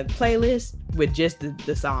a playlist with just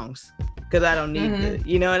the songs, because I don't need the,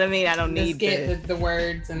 you know what I mean? I don't need the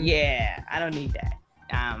words. And yeah, I don't need that.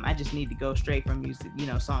 I just need to go straight from music,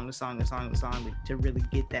 song to song to really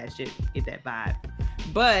get that shit, get that vibe.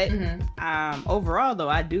 But overall, though,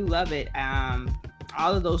 I do love it.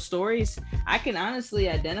 All of those stories, I can honestly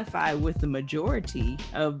identify with the majority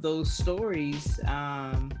of those stories.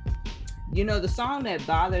 The song that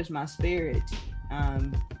bothers my spirit,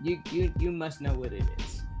 you must know what it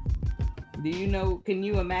is. Do you know? Can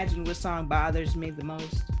you imagine what song bothers me the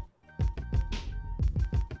most?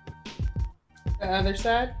 The Other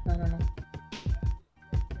Side? I don't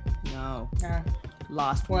No. know.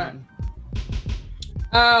 Lost what? One.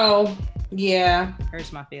 Oh, yeah.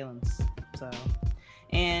 Hurts my feelings. So,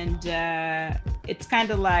 and it's kind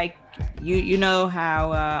of like, you know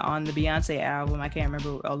how on the Beyonce album, I can't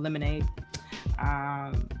remember, Lemonade,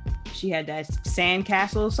 she had that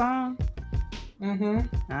Sandcastle song. I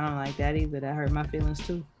don't like that either. That hurt my feelings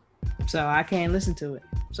too. So I can't listen to it.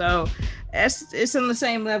 So it's on the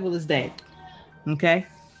same level as that. Okay,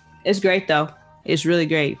 it's great though. It's really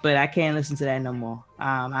great, but I can't listen to that no more.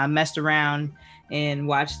 I messed around and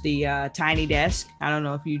watched the Tiny Desk. I don't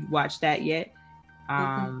know if you watched that yet.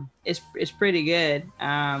 It's pretty good.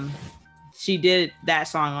 She did that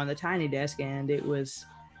song on the Tiny Desk, and it was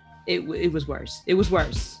worse. It was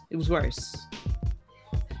worse.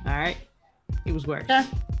 All right, it was worse.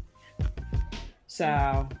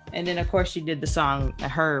 So, and then of course she did the song.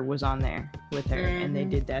 Her was on there with her, and they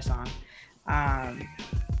did that song.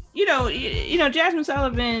 Jasmine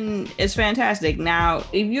Sullivan is fantastic. Now,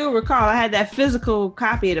 if you'll recall, I had that physical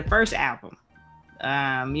copy of the first album.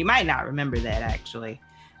 You might not remember that actually.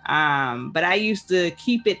 But I used to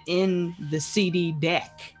keep it in the CD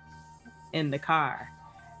deck in the car.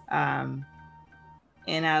 And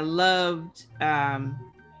I loved My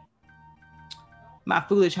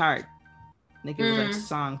Foolish Heart. I think it was like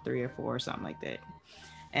song 3 or 4 or something like that.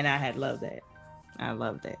 And I had loved that. I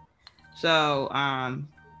loved it. So,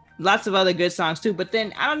 lots of other good songs too. But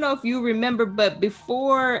then I don't know if you remember, but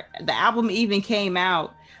before the album even came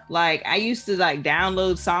out, like I used to like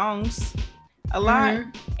download songs a lot,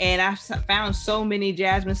 and I found so many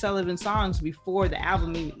Jasmine Sullivan songs before the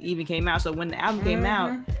album even came out. So when the album came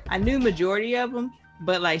out, I knew majority of them,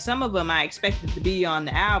 but like some of them I expected to be on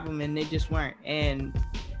the album and they just weren't. And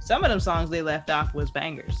some of them songs they left off was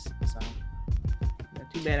bangers. So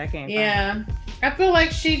too bad I can't find them. I feel like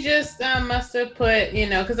she just must have put,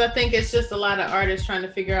 because I think it's just a lot of artists trying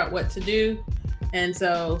to figure out what to do. And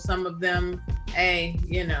so some of them,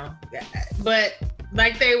 but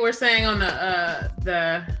like they were saying on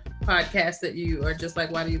the podcast that you are just like,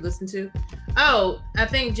 why do you listen to? Oh, I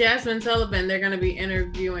think Jasmine Sullivan, they're going to be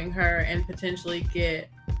interviewing her and potentially get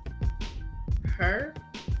her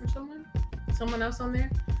or someone else on there.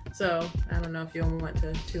 So I don't know if you'll want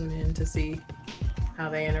to tune in to see how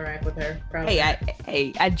they interact with her. Probably.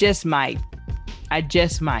 I just might.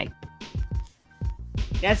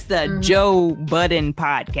 That's the Joe Budden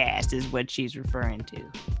podcast is what she's referring to.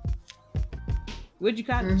 What'd you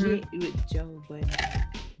call it? Joe Budden.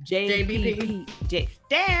 JBP.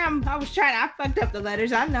 Damn, I fucked up the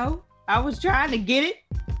letters. I know. I was trying to get it.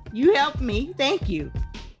 You helped me. Thank you.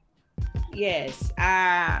 Yes.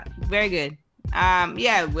 Very good.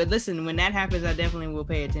 But listen, when that happens, I definitely will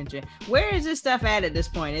pay attention. Where is this stuff at this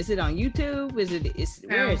point? Is it on YouTube?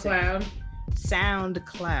 Where is it?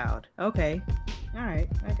 SoundCloud. Okay. All right.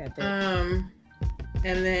 I got that.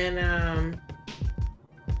 And then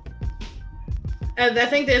I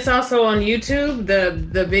think that's also on YouTube,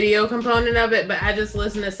 the video component of it, but I just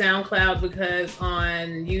listen to SoundCloud because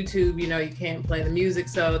on YouTube, you can't play the music,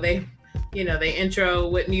 so they intro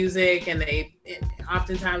with music and they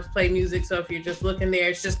oftentimes play music. So if you're just looking there,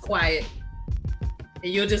 it's just quiet.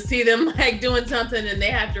 And you'll just see them like doing something and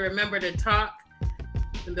they have to remember to talk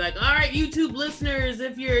and be like, all right, YouTube listeners,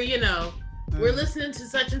 if you're, we're listening to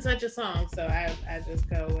such and such a song, so I just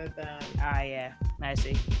go with yeah, I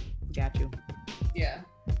see. Got you. Yeah.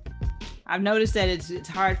 I've noticed that it's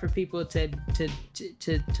hard for people to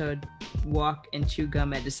walk and chew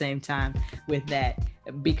gum at the same time with that,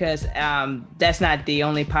 because that's not the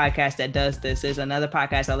only podcast that does this. There's another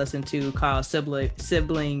podcast I listen to called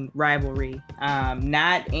Sibling Rivalry.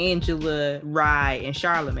 Not Angela Rye and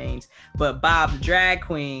Charlemagne's, but Bob the Drag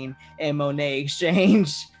Queen and Monet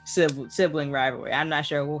Exchange Sibling Rivalry. I'm not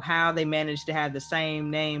sure how they managed to have the same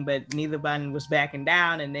name, but neither one was backing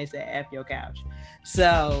down, and they said F your couch.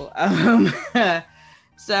 So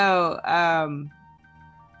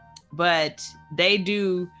but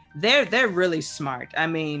they're really smart. I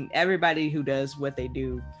mean, everybody who does what they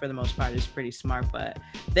do for the most part is pretty smart, but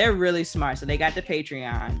they're really smart. So they got the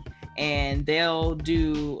Patreon, and they'll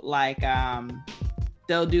do like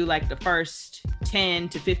the first 10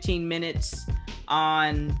 to 15 minutes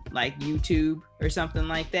on like YouTube or something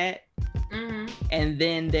like that. Mm-hmm. And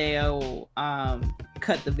then they'll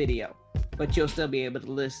cut the video, but you'll still be able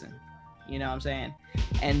to listen. You know what I'm saying?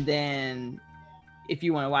 And then if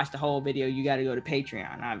you want to watch the whole video, you got to go to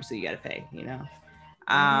Patreon. Obviously, you got to pay, you know?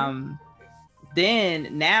 Mm-hmm.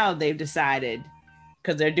 Then now they've decided,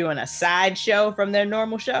 because they're doing a side show from their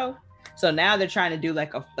normal show. So now they're trying to do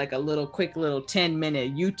like a little quick little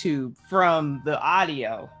 10-minute YouTube from the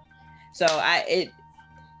audio. So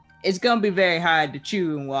it's going to be very hard to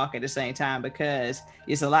chew and walk at the same time, because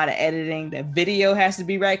it's a lot of editing. The video has to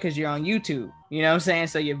be right because you're on YouTube. You know what I'm saying?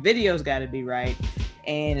 So your video's got to be right.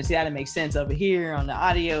 And it's got to make sense over here on the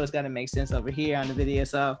audio. It's got to make sense over here on the video.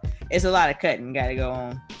 So it's a lot of cutting got to go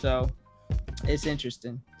on. So it's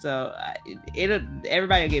interesting. So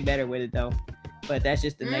everybody will get better with it though. But that's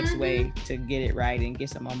just the next way to get it right and get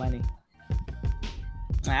some more money.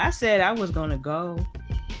 I said I was going to go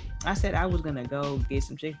get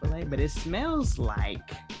some Chick-fil-A, but it smells like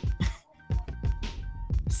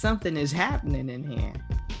something is happening in here.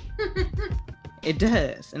 It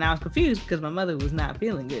does. And I was confused because my mother was not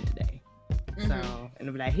feeling good today. Mm-hmm. So,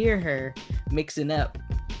 and I hear her mixing up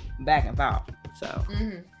back and forth. So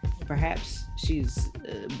perhaps she's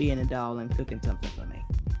being a doll and cooking something for me.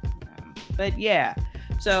 But yeah,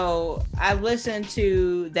 so I've listened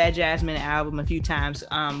to that Jasmine album a few times.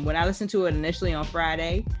 When I listened to it initially on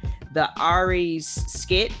Friday, the Ari's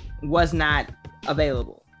skit was not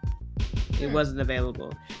available. It wasn't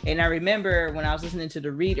available. And I remember when I was listening to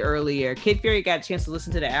the read earlier, Kid Fury got a chance to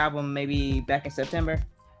listen to the album maybe back in September.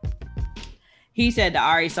 He said the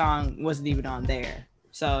Ari song wasn't even on there.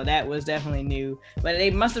 So that was definitely new. But they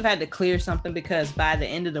must have had to clear something, because by the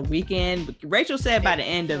end of the weekend, Rachel said by the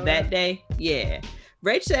end of that day. Yeah.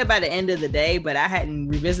 Rachel said by the end of the day, but I hadn't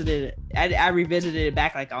revisited it. I revisited it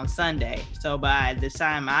back like on Sunday. So by the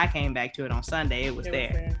time I came back to it on Sunday, it was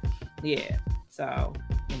there. Yeah. So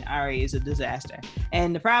Ari is a disaster.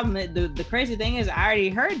 And the problem, the crazy thing is, I already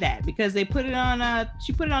heard that because they put it on,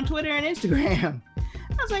 she put it on Twitter and Instagram.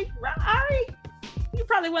 I was like, Ari, you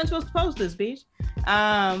probably wasn't supposed to post this, bitch.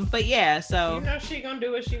 But yeah, so you know she gonna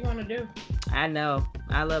do what she wanna do. I know.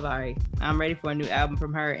 I love Ari. I'm ready for a new album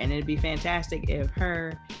from her, and it'd be fantastic if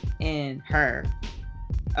her.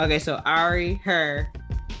 Okay, so Ari, her,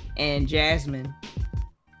 and Jasmine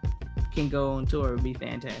can go on tour. Would be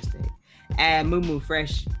fantastic. Add Mumu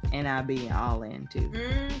Fresh, and I'll be all in too.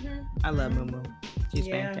 Mm-hmm. I love Mumu. She's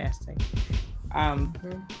fantastic. I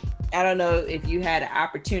don't know if you had an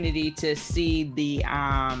opportunity to see the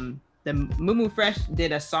Mumu Fresh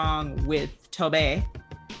did a song with Tobe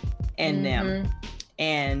and them,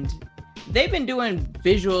 and they've been doing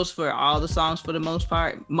visuals for all the songs for the most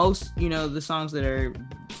part. Most, the songs that are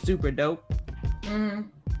super dope.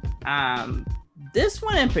 This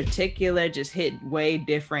one in particular just hit way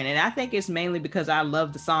different, and I think it's mainly because I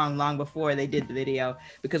loved the song long before they did the video,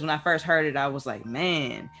 because when I first heard it, I was like,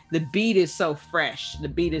 man, the beat is so fresh. The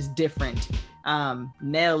beat is different.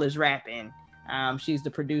 Nell is rapping. She's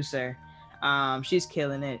the producer. She's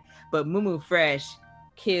killing it. But Mumu Fresh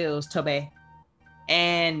kills Tobe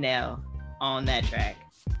and Nell on that track.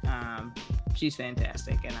 She's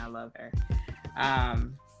fantastic, and I love her.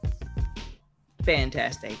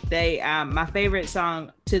 Fantastic. They my favorite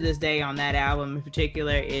song to this day on that album in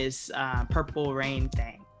particular is Purple Rain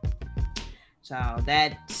Thing. So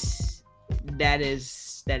that is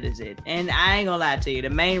it. And I ain't gonna lie to you, the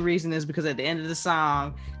main reason is because at the end of the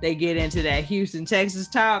song they get into that Houston, Texas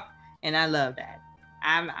talk, and I love that.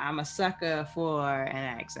 I'm a sucker for an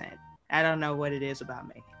accent. I don't know what it is about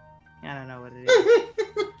me. I don't know what it is.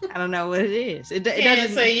 I don't know what it is. It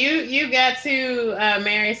doesn't. So you got to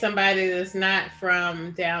marry somebody that's not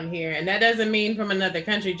from down here, and that doesn't mean from another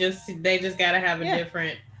country. They just got to have a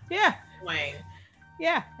different. Yeah. Wayne.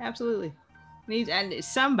 Yeah, absolutely. Needs and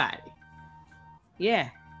somebody. Yeah,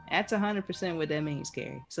 that's 100% what that means,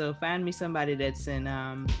 Carrie. So find me somebody that's in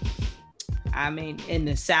in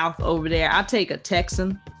the South over there. I'll take a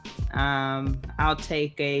Texan. I'll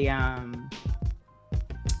take a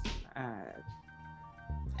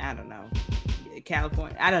I don't know,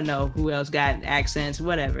 California. I don't know who else got accents,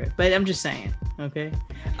 whatever. But I'm just saying, okay?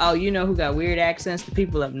 Oh, you know who got weird accents? The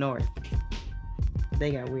people up north. They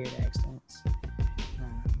got weird accents.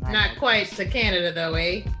 Not quite to Canada though,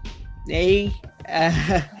 eh? They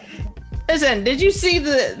listen, did you see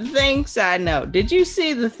the thing? Side note, did you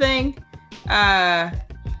see the thing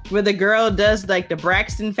where the girl does like the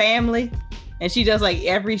Braxton family and she does like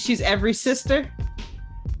she's every sister?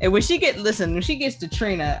 And when she gets to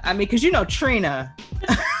Trina, I mean, because you know Trina.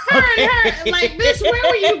 Her, like, bitch, where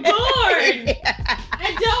were you born?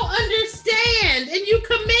 I don't understand. And you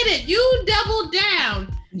committed. You doubled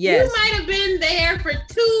down. Yes. You might have been there for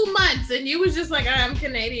 2 months and you was just like, I'm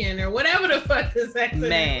Canadian or whatever the fuck this accent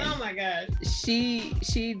is. Oh my God. She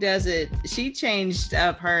does it. She changed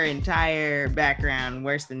up her entire background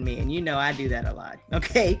worse than me. And you know I do that a lot.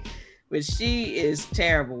 Okay. But she is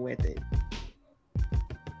terrible with it.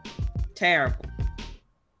 Terrible.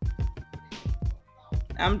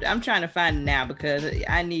 I'm trying to find it now because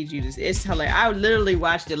I need you to. It's hilarious. I literally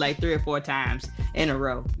watched it like 3 or 4 times in a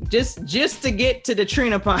row just to get to the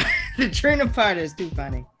Trina part. The Trina part is too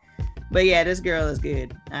funny. But yeah, this girl is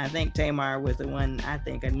good. I think Tamar was the one I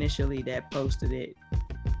think initially that posted it.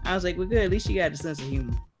 I was like, well, good. At least she got a sense of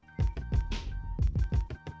humor.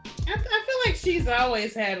 I feel like she's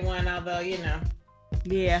always had one, although Yeah.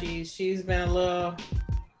 She's been a little.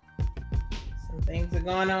 Some things are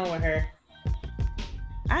going on with her.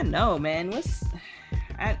 I know, man.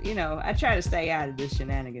 I try to stay out of this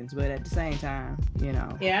shenanigans, but at the same time,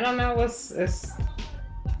 Yeah, I don't know what's.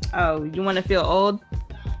 Oh, you want to feel old?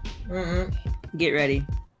 Mm-mm. Get ready.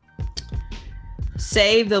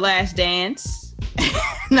 Save the Last Dance.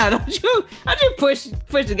 No, don't you push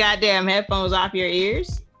the goddamn headphones off your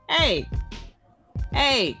ears? Hey.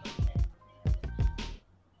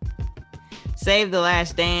 Save the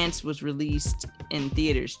Last Dance was released in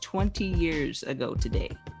theaters 20 years ago today.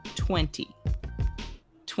 20.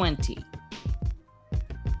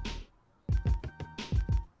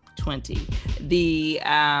 The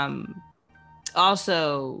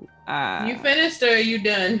also you finished or are you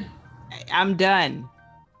done? I'm done.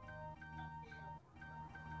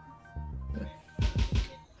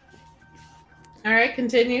 All right,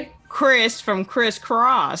 continue. Chris from Criss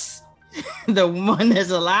Cross, the one that's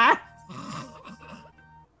alive.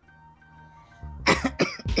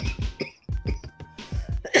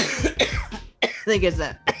 I think it's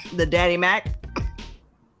the Daddy Mac.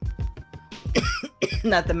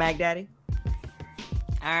 Not the Mac Daddy.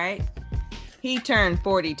 All right. He turned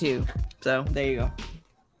 42. So there you go.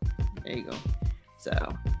 So,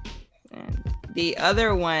 and the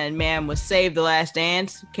other one, man, was Save the Last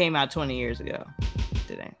Dance. Came out 20 years ago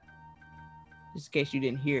today. Just in case you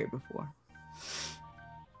didn't hear it before.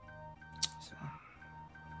 So,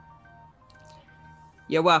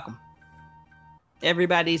 you're welcome.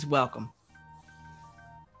 Everybody's welcome.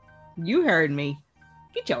 You heard me.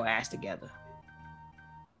 Get your ass together.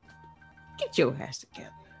 Get your ass together.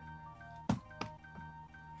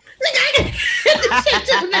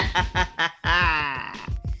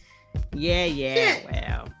 Yeah.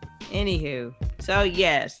 Well, anywho. So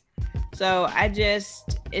yes. So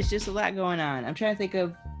it's just a lot going on. I'm trying to think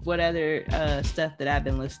of what other stuff that I've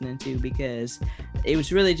been listening to because it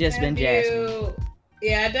was really just been Jasmine.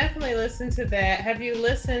 Yeah, I definitely listened to that. Have you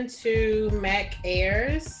listened to Mac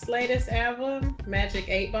Ayres' latest album, Magic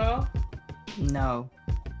 8 Ball? No.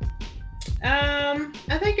 I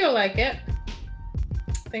think you'll like it.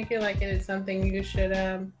 It's something you should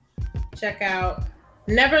check out.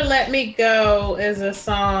 Never Let Me Go is a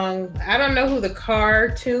song. I don't know who the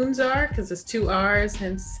Cartoons are because it's 2 R's,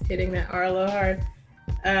 hence hitting that R a little hard.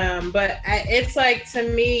 But it's like,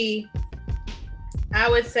 to me, I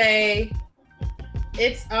would say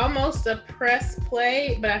it's almost a press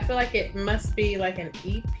play, but I feel like it must be like an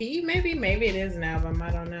EP. Maybe it is an album.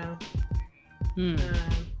 I don't know.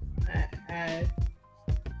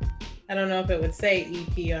 I don't know if it would say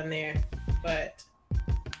EP on there, but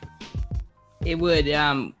it would.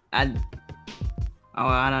 I don't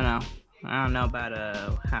know. I don't know about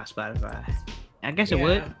how Spotify. I guess it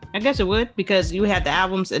would because you had the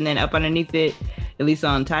albums and then up underneath it, at least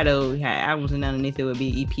on Tidal, you had albums and underneath it would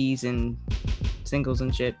be EPs and singles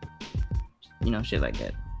and shit. Shit like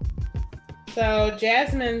that. So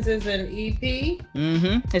Jasmine's is an EP.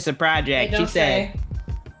 Mm-hmm. It's a project. She said.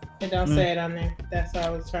 It don't say it on there. That's why I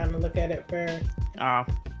was trying to look at it for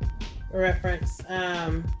reference.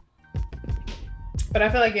 But I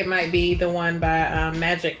feel like it might be the one by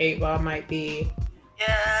Magic 8 Ball might be.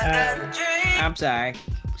 I'm sorry.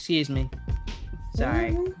 Excuse me.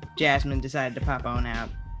 Sorry. Jasmine decided to pop on out.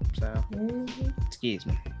 So, excuse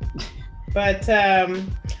me. But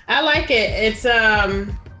I like it. It's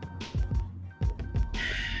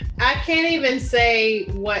I can't even say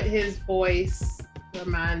what his voice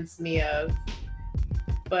reminds me of,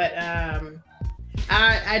 but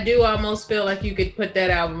I do almost feel like you could put that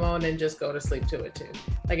album on and just go to sleep to it too.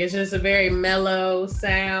 Like it's just a very mellow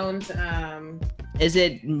sound. Is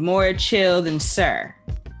it more chill than Sir?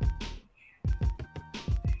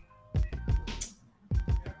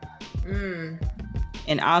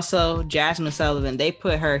 And also Jasmine Sullivan, they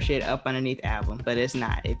put her shit up underneath album, but it's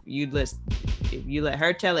not. If you let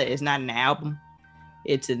her tell it, it's not an album.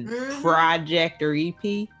 It's a project or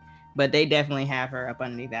EP, but they definitely have her up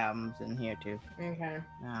underneath albums in here too. Okay.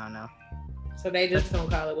 I don't know. So they just don't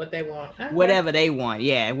call it what they want. Okay. Whatever they want.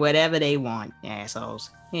 Yeah, whatever they want,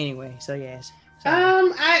 assholes. Anyway, so yes.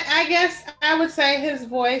 Sorry. I guess I would say his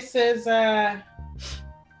voice is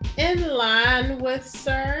in line with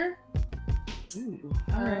Sir. Ooh,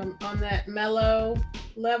 right. On that mellow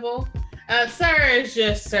level. Sir is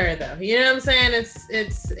just Sir though. You know what I'm saying?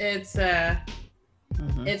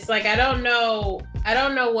 It's like I don't know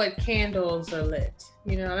what candles are lit.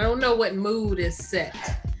 You know, I don't know what mood is set.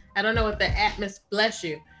 I don't know what the bless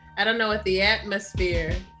you. I don't know what the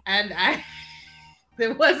atmosphere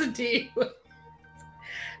it wasn't to you.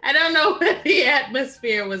 I don't know what the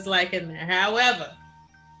atmosphere was like in there. However,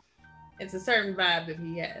 it's a certain vibe that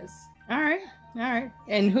he has. All right.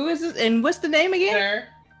 And who is this? And what's the name again? Sir.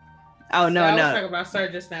 Oh, no. I was talking about Sir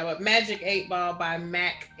just now, but Magic 8 Ball by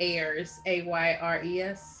Mac Ayres,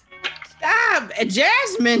 Ayres. Stop,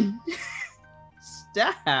 Jasmine.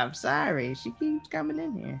 Stop. Sorry, she keeps coming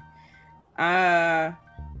in here.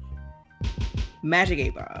 Magic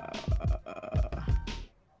 8 Ball.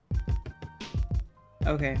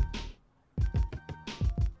 Okay.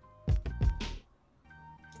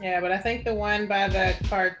 Yeah, but I think the one by the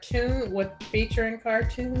cartoon with featuring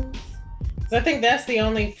cartoons. So I think that's the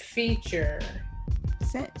only feature.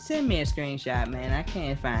 Send me a screenshot, man. I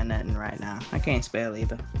can't find nothing right now. I can't spell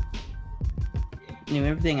either.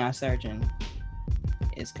 Everything I'm searching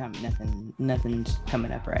is coming. Nothing's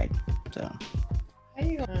coming up right. So. How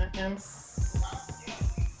you going? I'm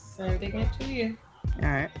sending it to you. All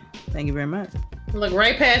right. Thank you very much. Look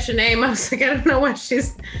right past your name. I was like, I don't know why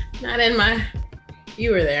she's not in my.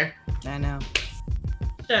 You were there. I know.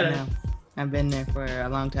 Shut up. I've been there for a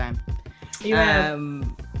long time. You have.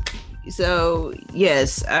 So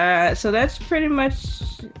yes. So that's pretty much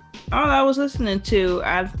all I was listening to.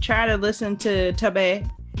 I've tried to listen to Tabe.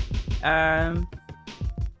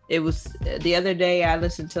 It was the other day I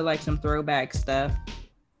listened to like some throwback stuff.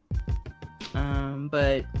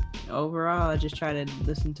 But overall I just try to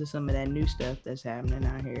listen to some of that new stuff that's happening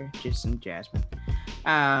out here. Just some Jasmine.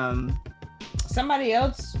 Somebody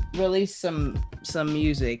else released some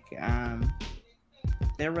music.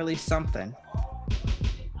 They released something.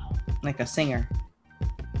 Like a singer.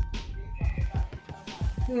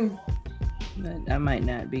 That might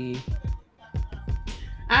not be.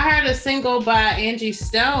 I heard a single by Angie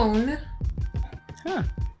Stone. Huh.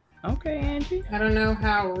 Okay, Angie. I don't know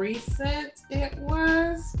how recent it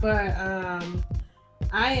was, but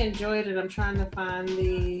I enjoyed it. I'm trying to find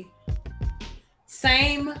the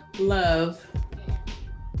Same Love.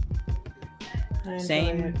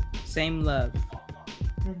 Same Love.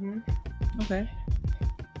 Okay.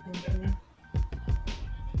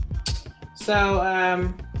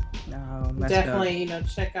 So definitely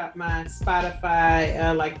check out my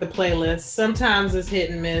Spotify, like the playlist. Sometimes it's hit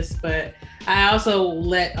and miss, but I also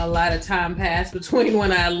let a lot of time pass between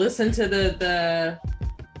when I listen to the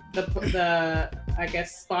I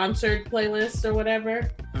guess sponsored playlist or whatever,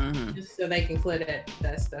 just so they can clear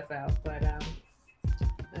that stuff out. But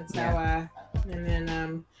that's how I. And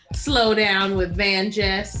then Slow Down with Van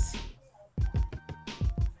Jess.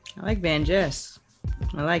 I like Van Jess.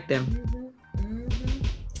 I like them.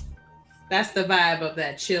 That's the vibe of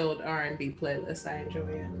that chilled R&B playlist. I enjoy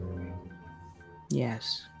it.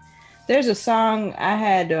 Yes. There's a song I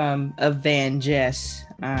had of Van Jess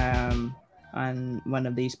on one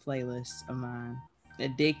of these playlists of mine.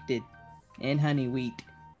 Addicted and Honey Wheat.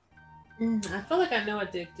 I feel like I know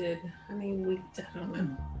Addicted. Honey Wheat. I don't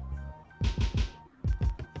know.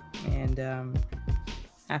 And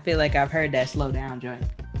I feel like I've heard that Slow Down joint.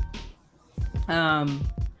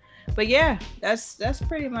 But yeah, that's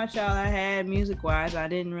pretty much all I had music wise. I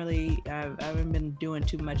haven't been doing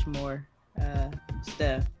too much more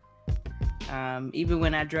stuff. Even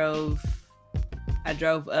when I drove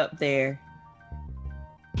up there.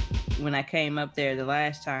 When I came up there the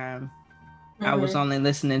last time, I was only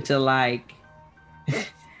listening to like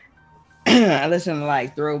I listened to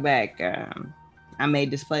like throwback. I made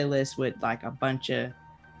this playlist with like a bunch of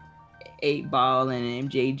 8Ball and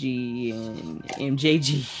MJG and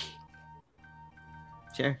MJG.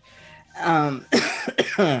 Sure.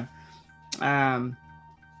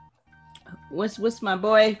 What's my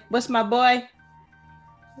boy? What's my boy?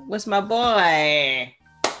 What's my boy?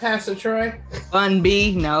 Pastor Troy. Bun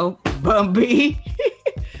B, no. Bun B.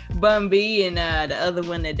 Bun B and the other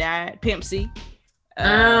one that died, Pimp C.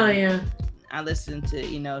 Oh yeah. I listened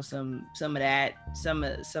to, some of that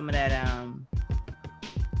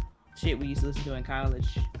shit we used to listen to in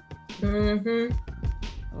college. Mm-hmm.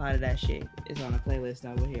 A lot of that shit is on a playlist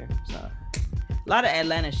over here. So a lot of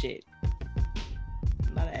Atlanta shit.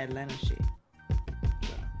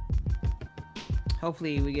 So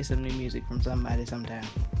hopefully we get some new music from somebody sometime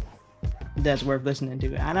that's worth listening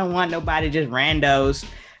to. I don't want nobody just randos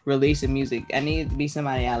releasing music. I need it to be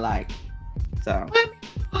somebody I like. So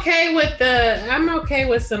I'm okay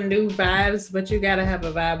with some new vibes, but you gotta have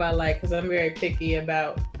a vibe I like, because I'm very picky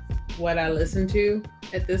about what I listen to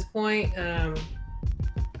at this point.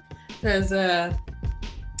 Because I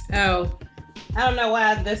don't know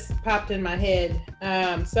why this popped in my head.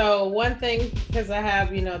 So one thing, because I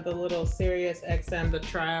have the little Sirius XM, the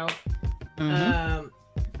trial. mm-hmm.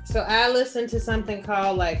 So I listen to something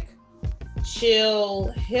called like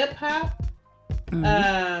chill hip hop.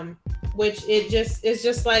 Mm-hmm. Which it's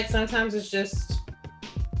just like sometimes it's just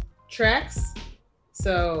tracks.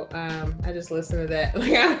 So I just listen to that.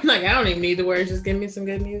 I don't even need the words. Just give me some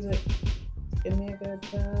good music. Give me a good.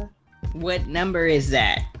 What number is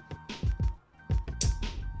that?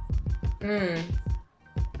 I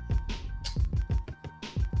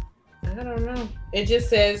don't know. It just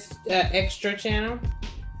says extra channel.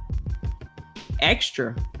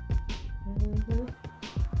 Extra. Mm-hmm.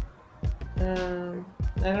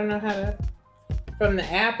 I don't know how to. From the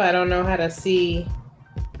app, I don't know how to see.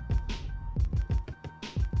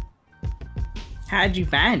 How'd you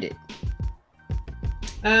find it?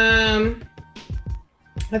 I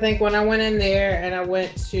think when I went in there and I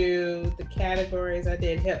went to the categories, I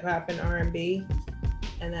did hip hop and R&B,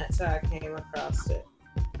 and that's how I came across it.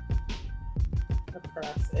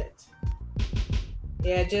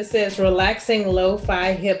 Yeah, it just says relaxing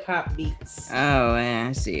lo-fi hip hop beats. Oh, yeah,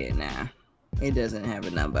 I see it now. It doesn't have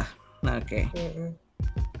a number. Okay. Mm-mm.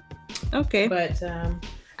 Okay. But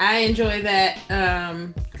I enjoy that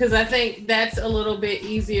because I think that's a little bit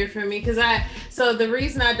easier for me. So the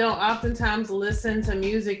reason I don't oftentimes listen to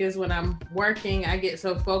music is when I'm working, I get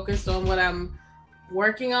so focused on what I'm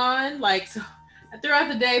working on. Like, so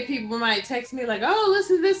throughout the day, people might text me like, "Oh,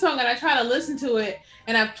 listen to this song," and I try to listen to it,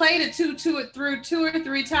 and I've played it through 2 or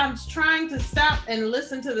 3 times, trying to stop and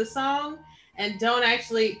listen to the song, and don't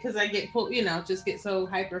actually, because I get just get so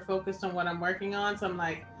hyper focused on what I'm working on. So I'm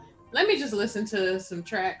like, let me just listen to some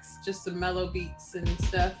tracks, just some mellow beats and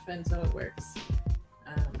stuff, and so it works.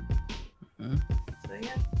 So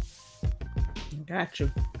yeah.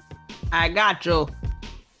 I got you.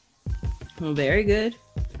 Well, very good.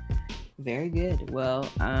 Very good. Well,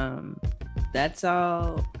 that's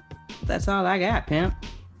all I got, pimp.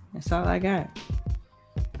 That's all I got.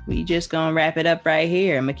 We just gonna wrap it up right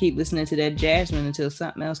here. I'm gonna keep listening to that Jasmine until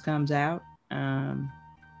something else comes out. On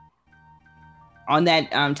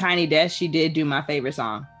that Tiny Desk, she did do my favorite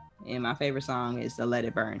song, and my favorite song is the Let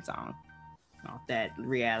It Burn song off that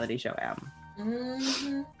reality show album.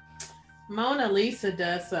 Mm-hmm. Mona Lisa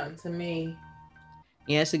does something to me.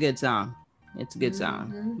 Yeah, it's a good song. It's a good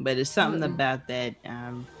song, but it's something about that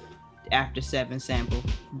After 7 sample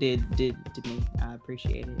did to me. I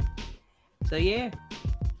appreciate it. So yeah.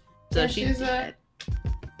 So she's a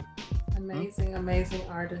amazing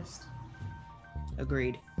artist.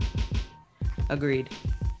 Agreed.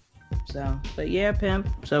 So, but yeah, pimp.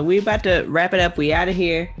 So we about to wrap it up. We out of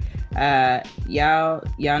here. Y'all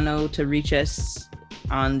know to reach us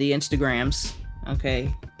on the Instagrams,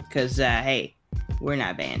 okay? Because hey, we're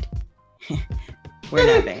not banned.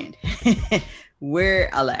 We're not banned. We're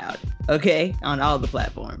allowed, okay, on all the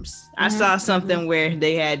platforms. I saw something where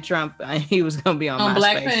they had Trump. He was gonna be on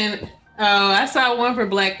Black Planet. Oh, I saw one for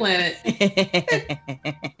Black Planet.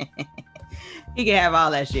 He can have all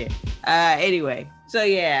that shit. Anyway, so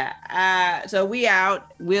yeah. So we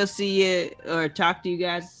out. We'll see you or talk to you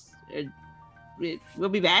guys. We'll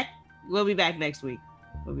be back. We'll be back next week.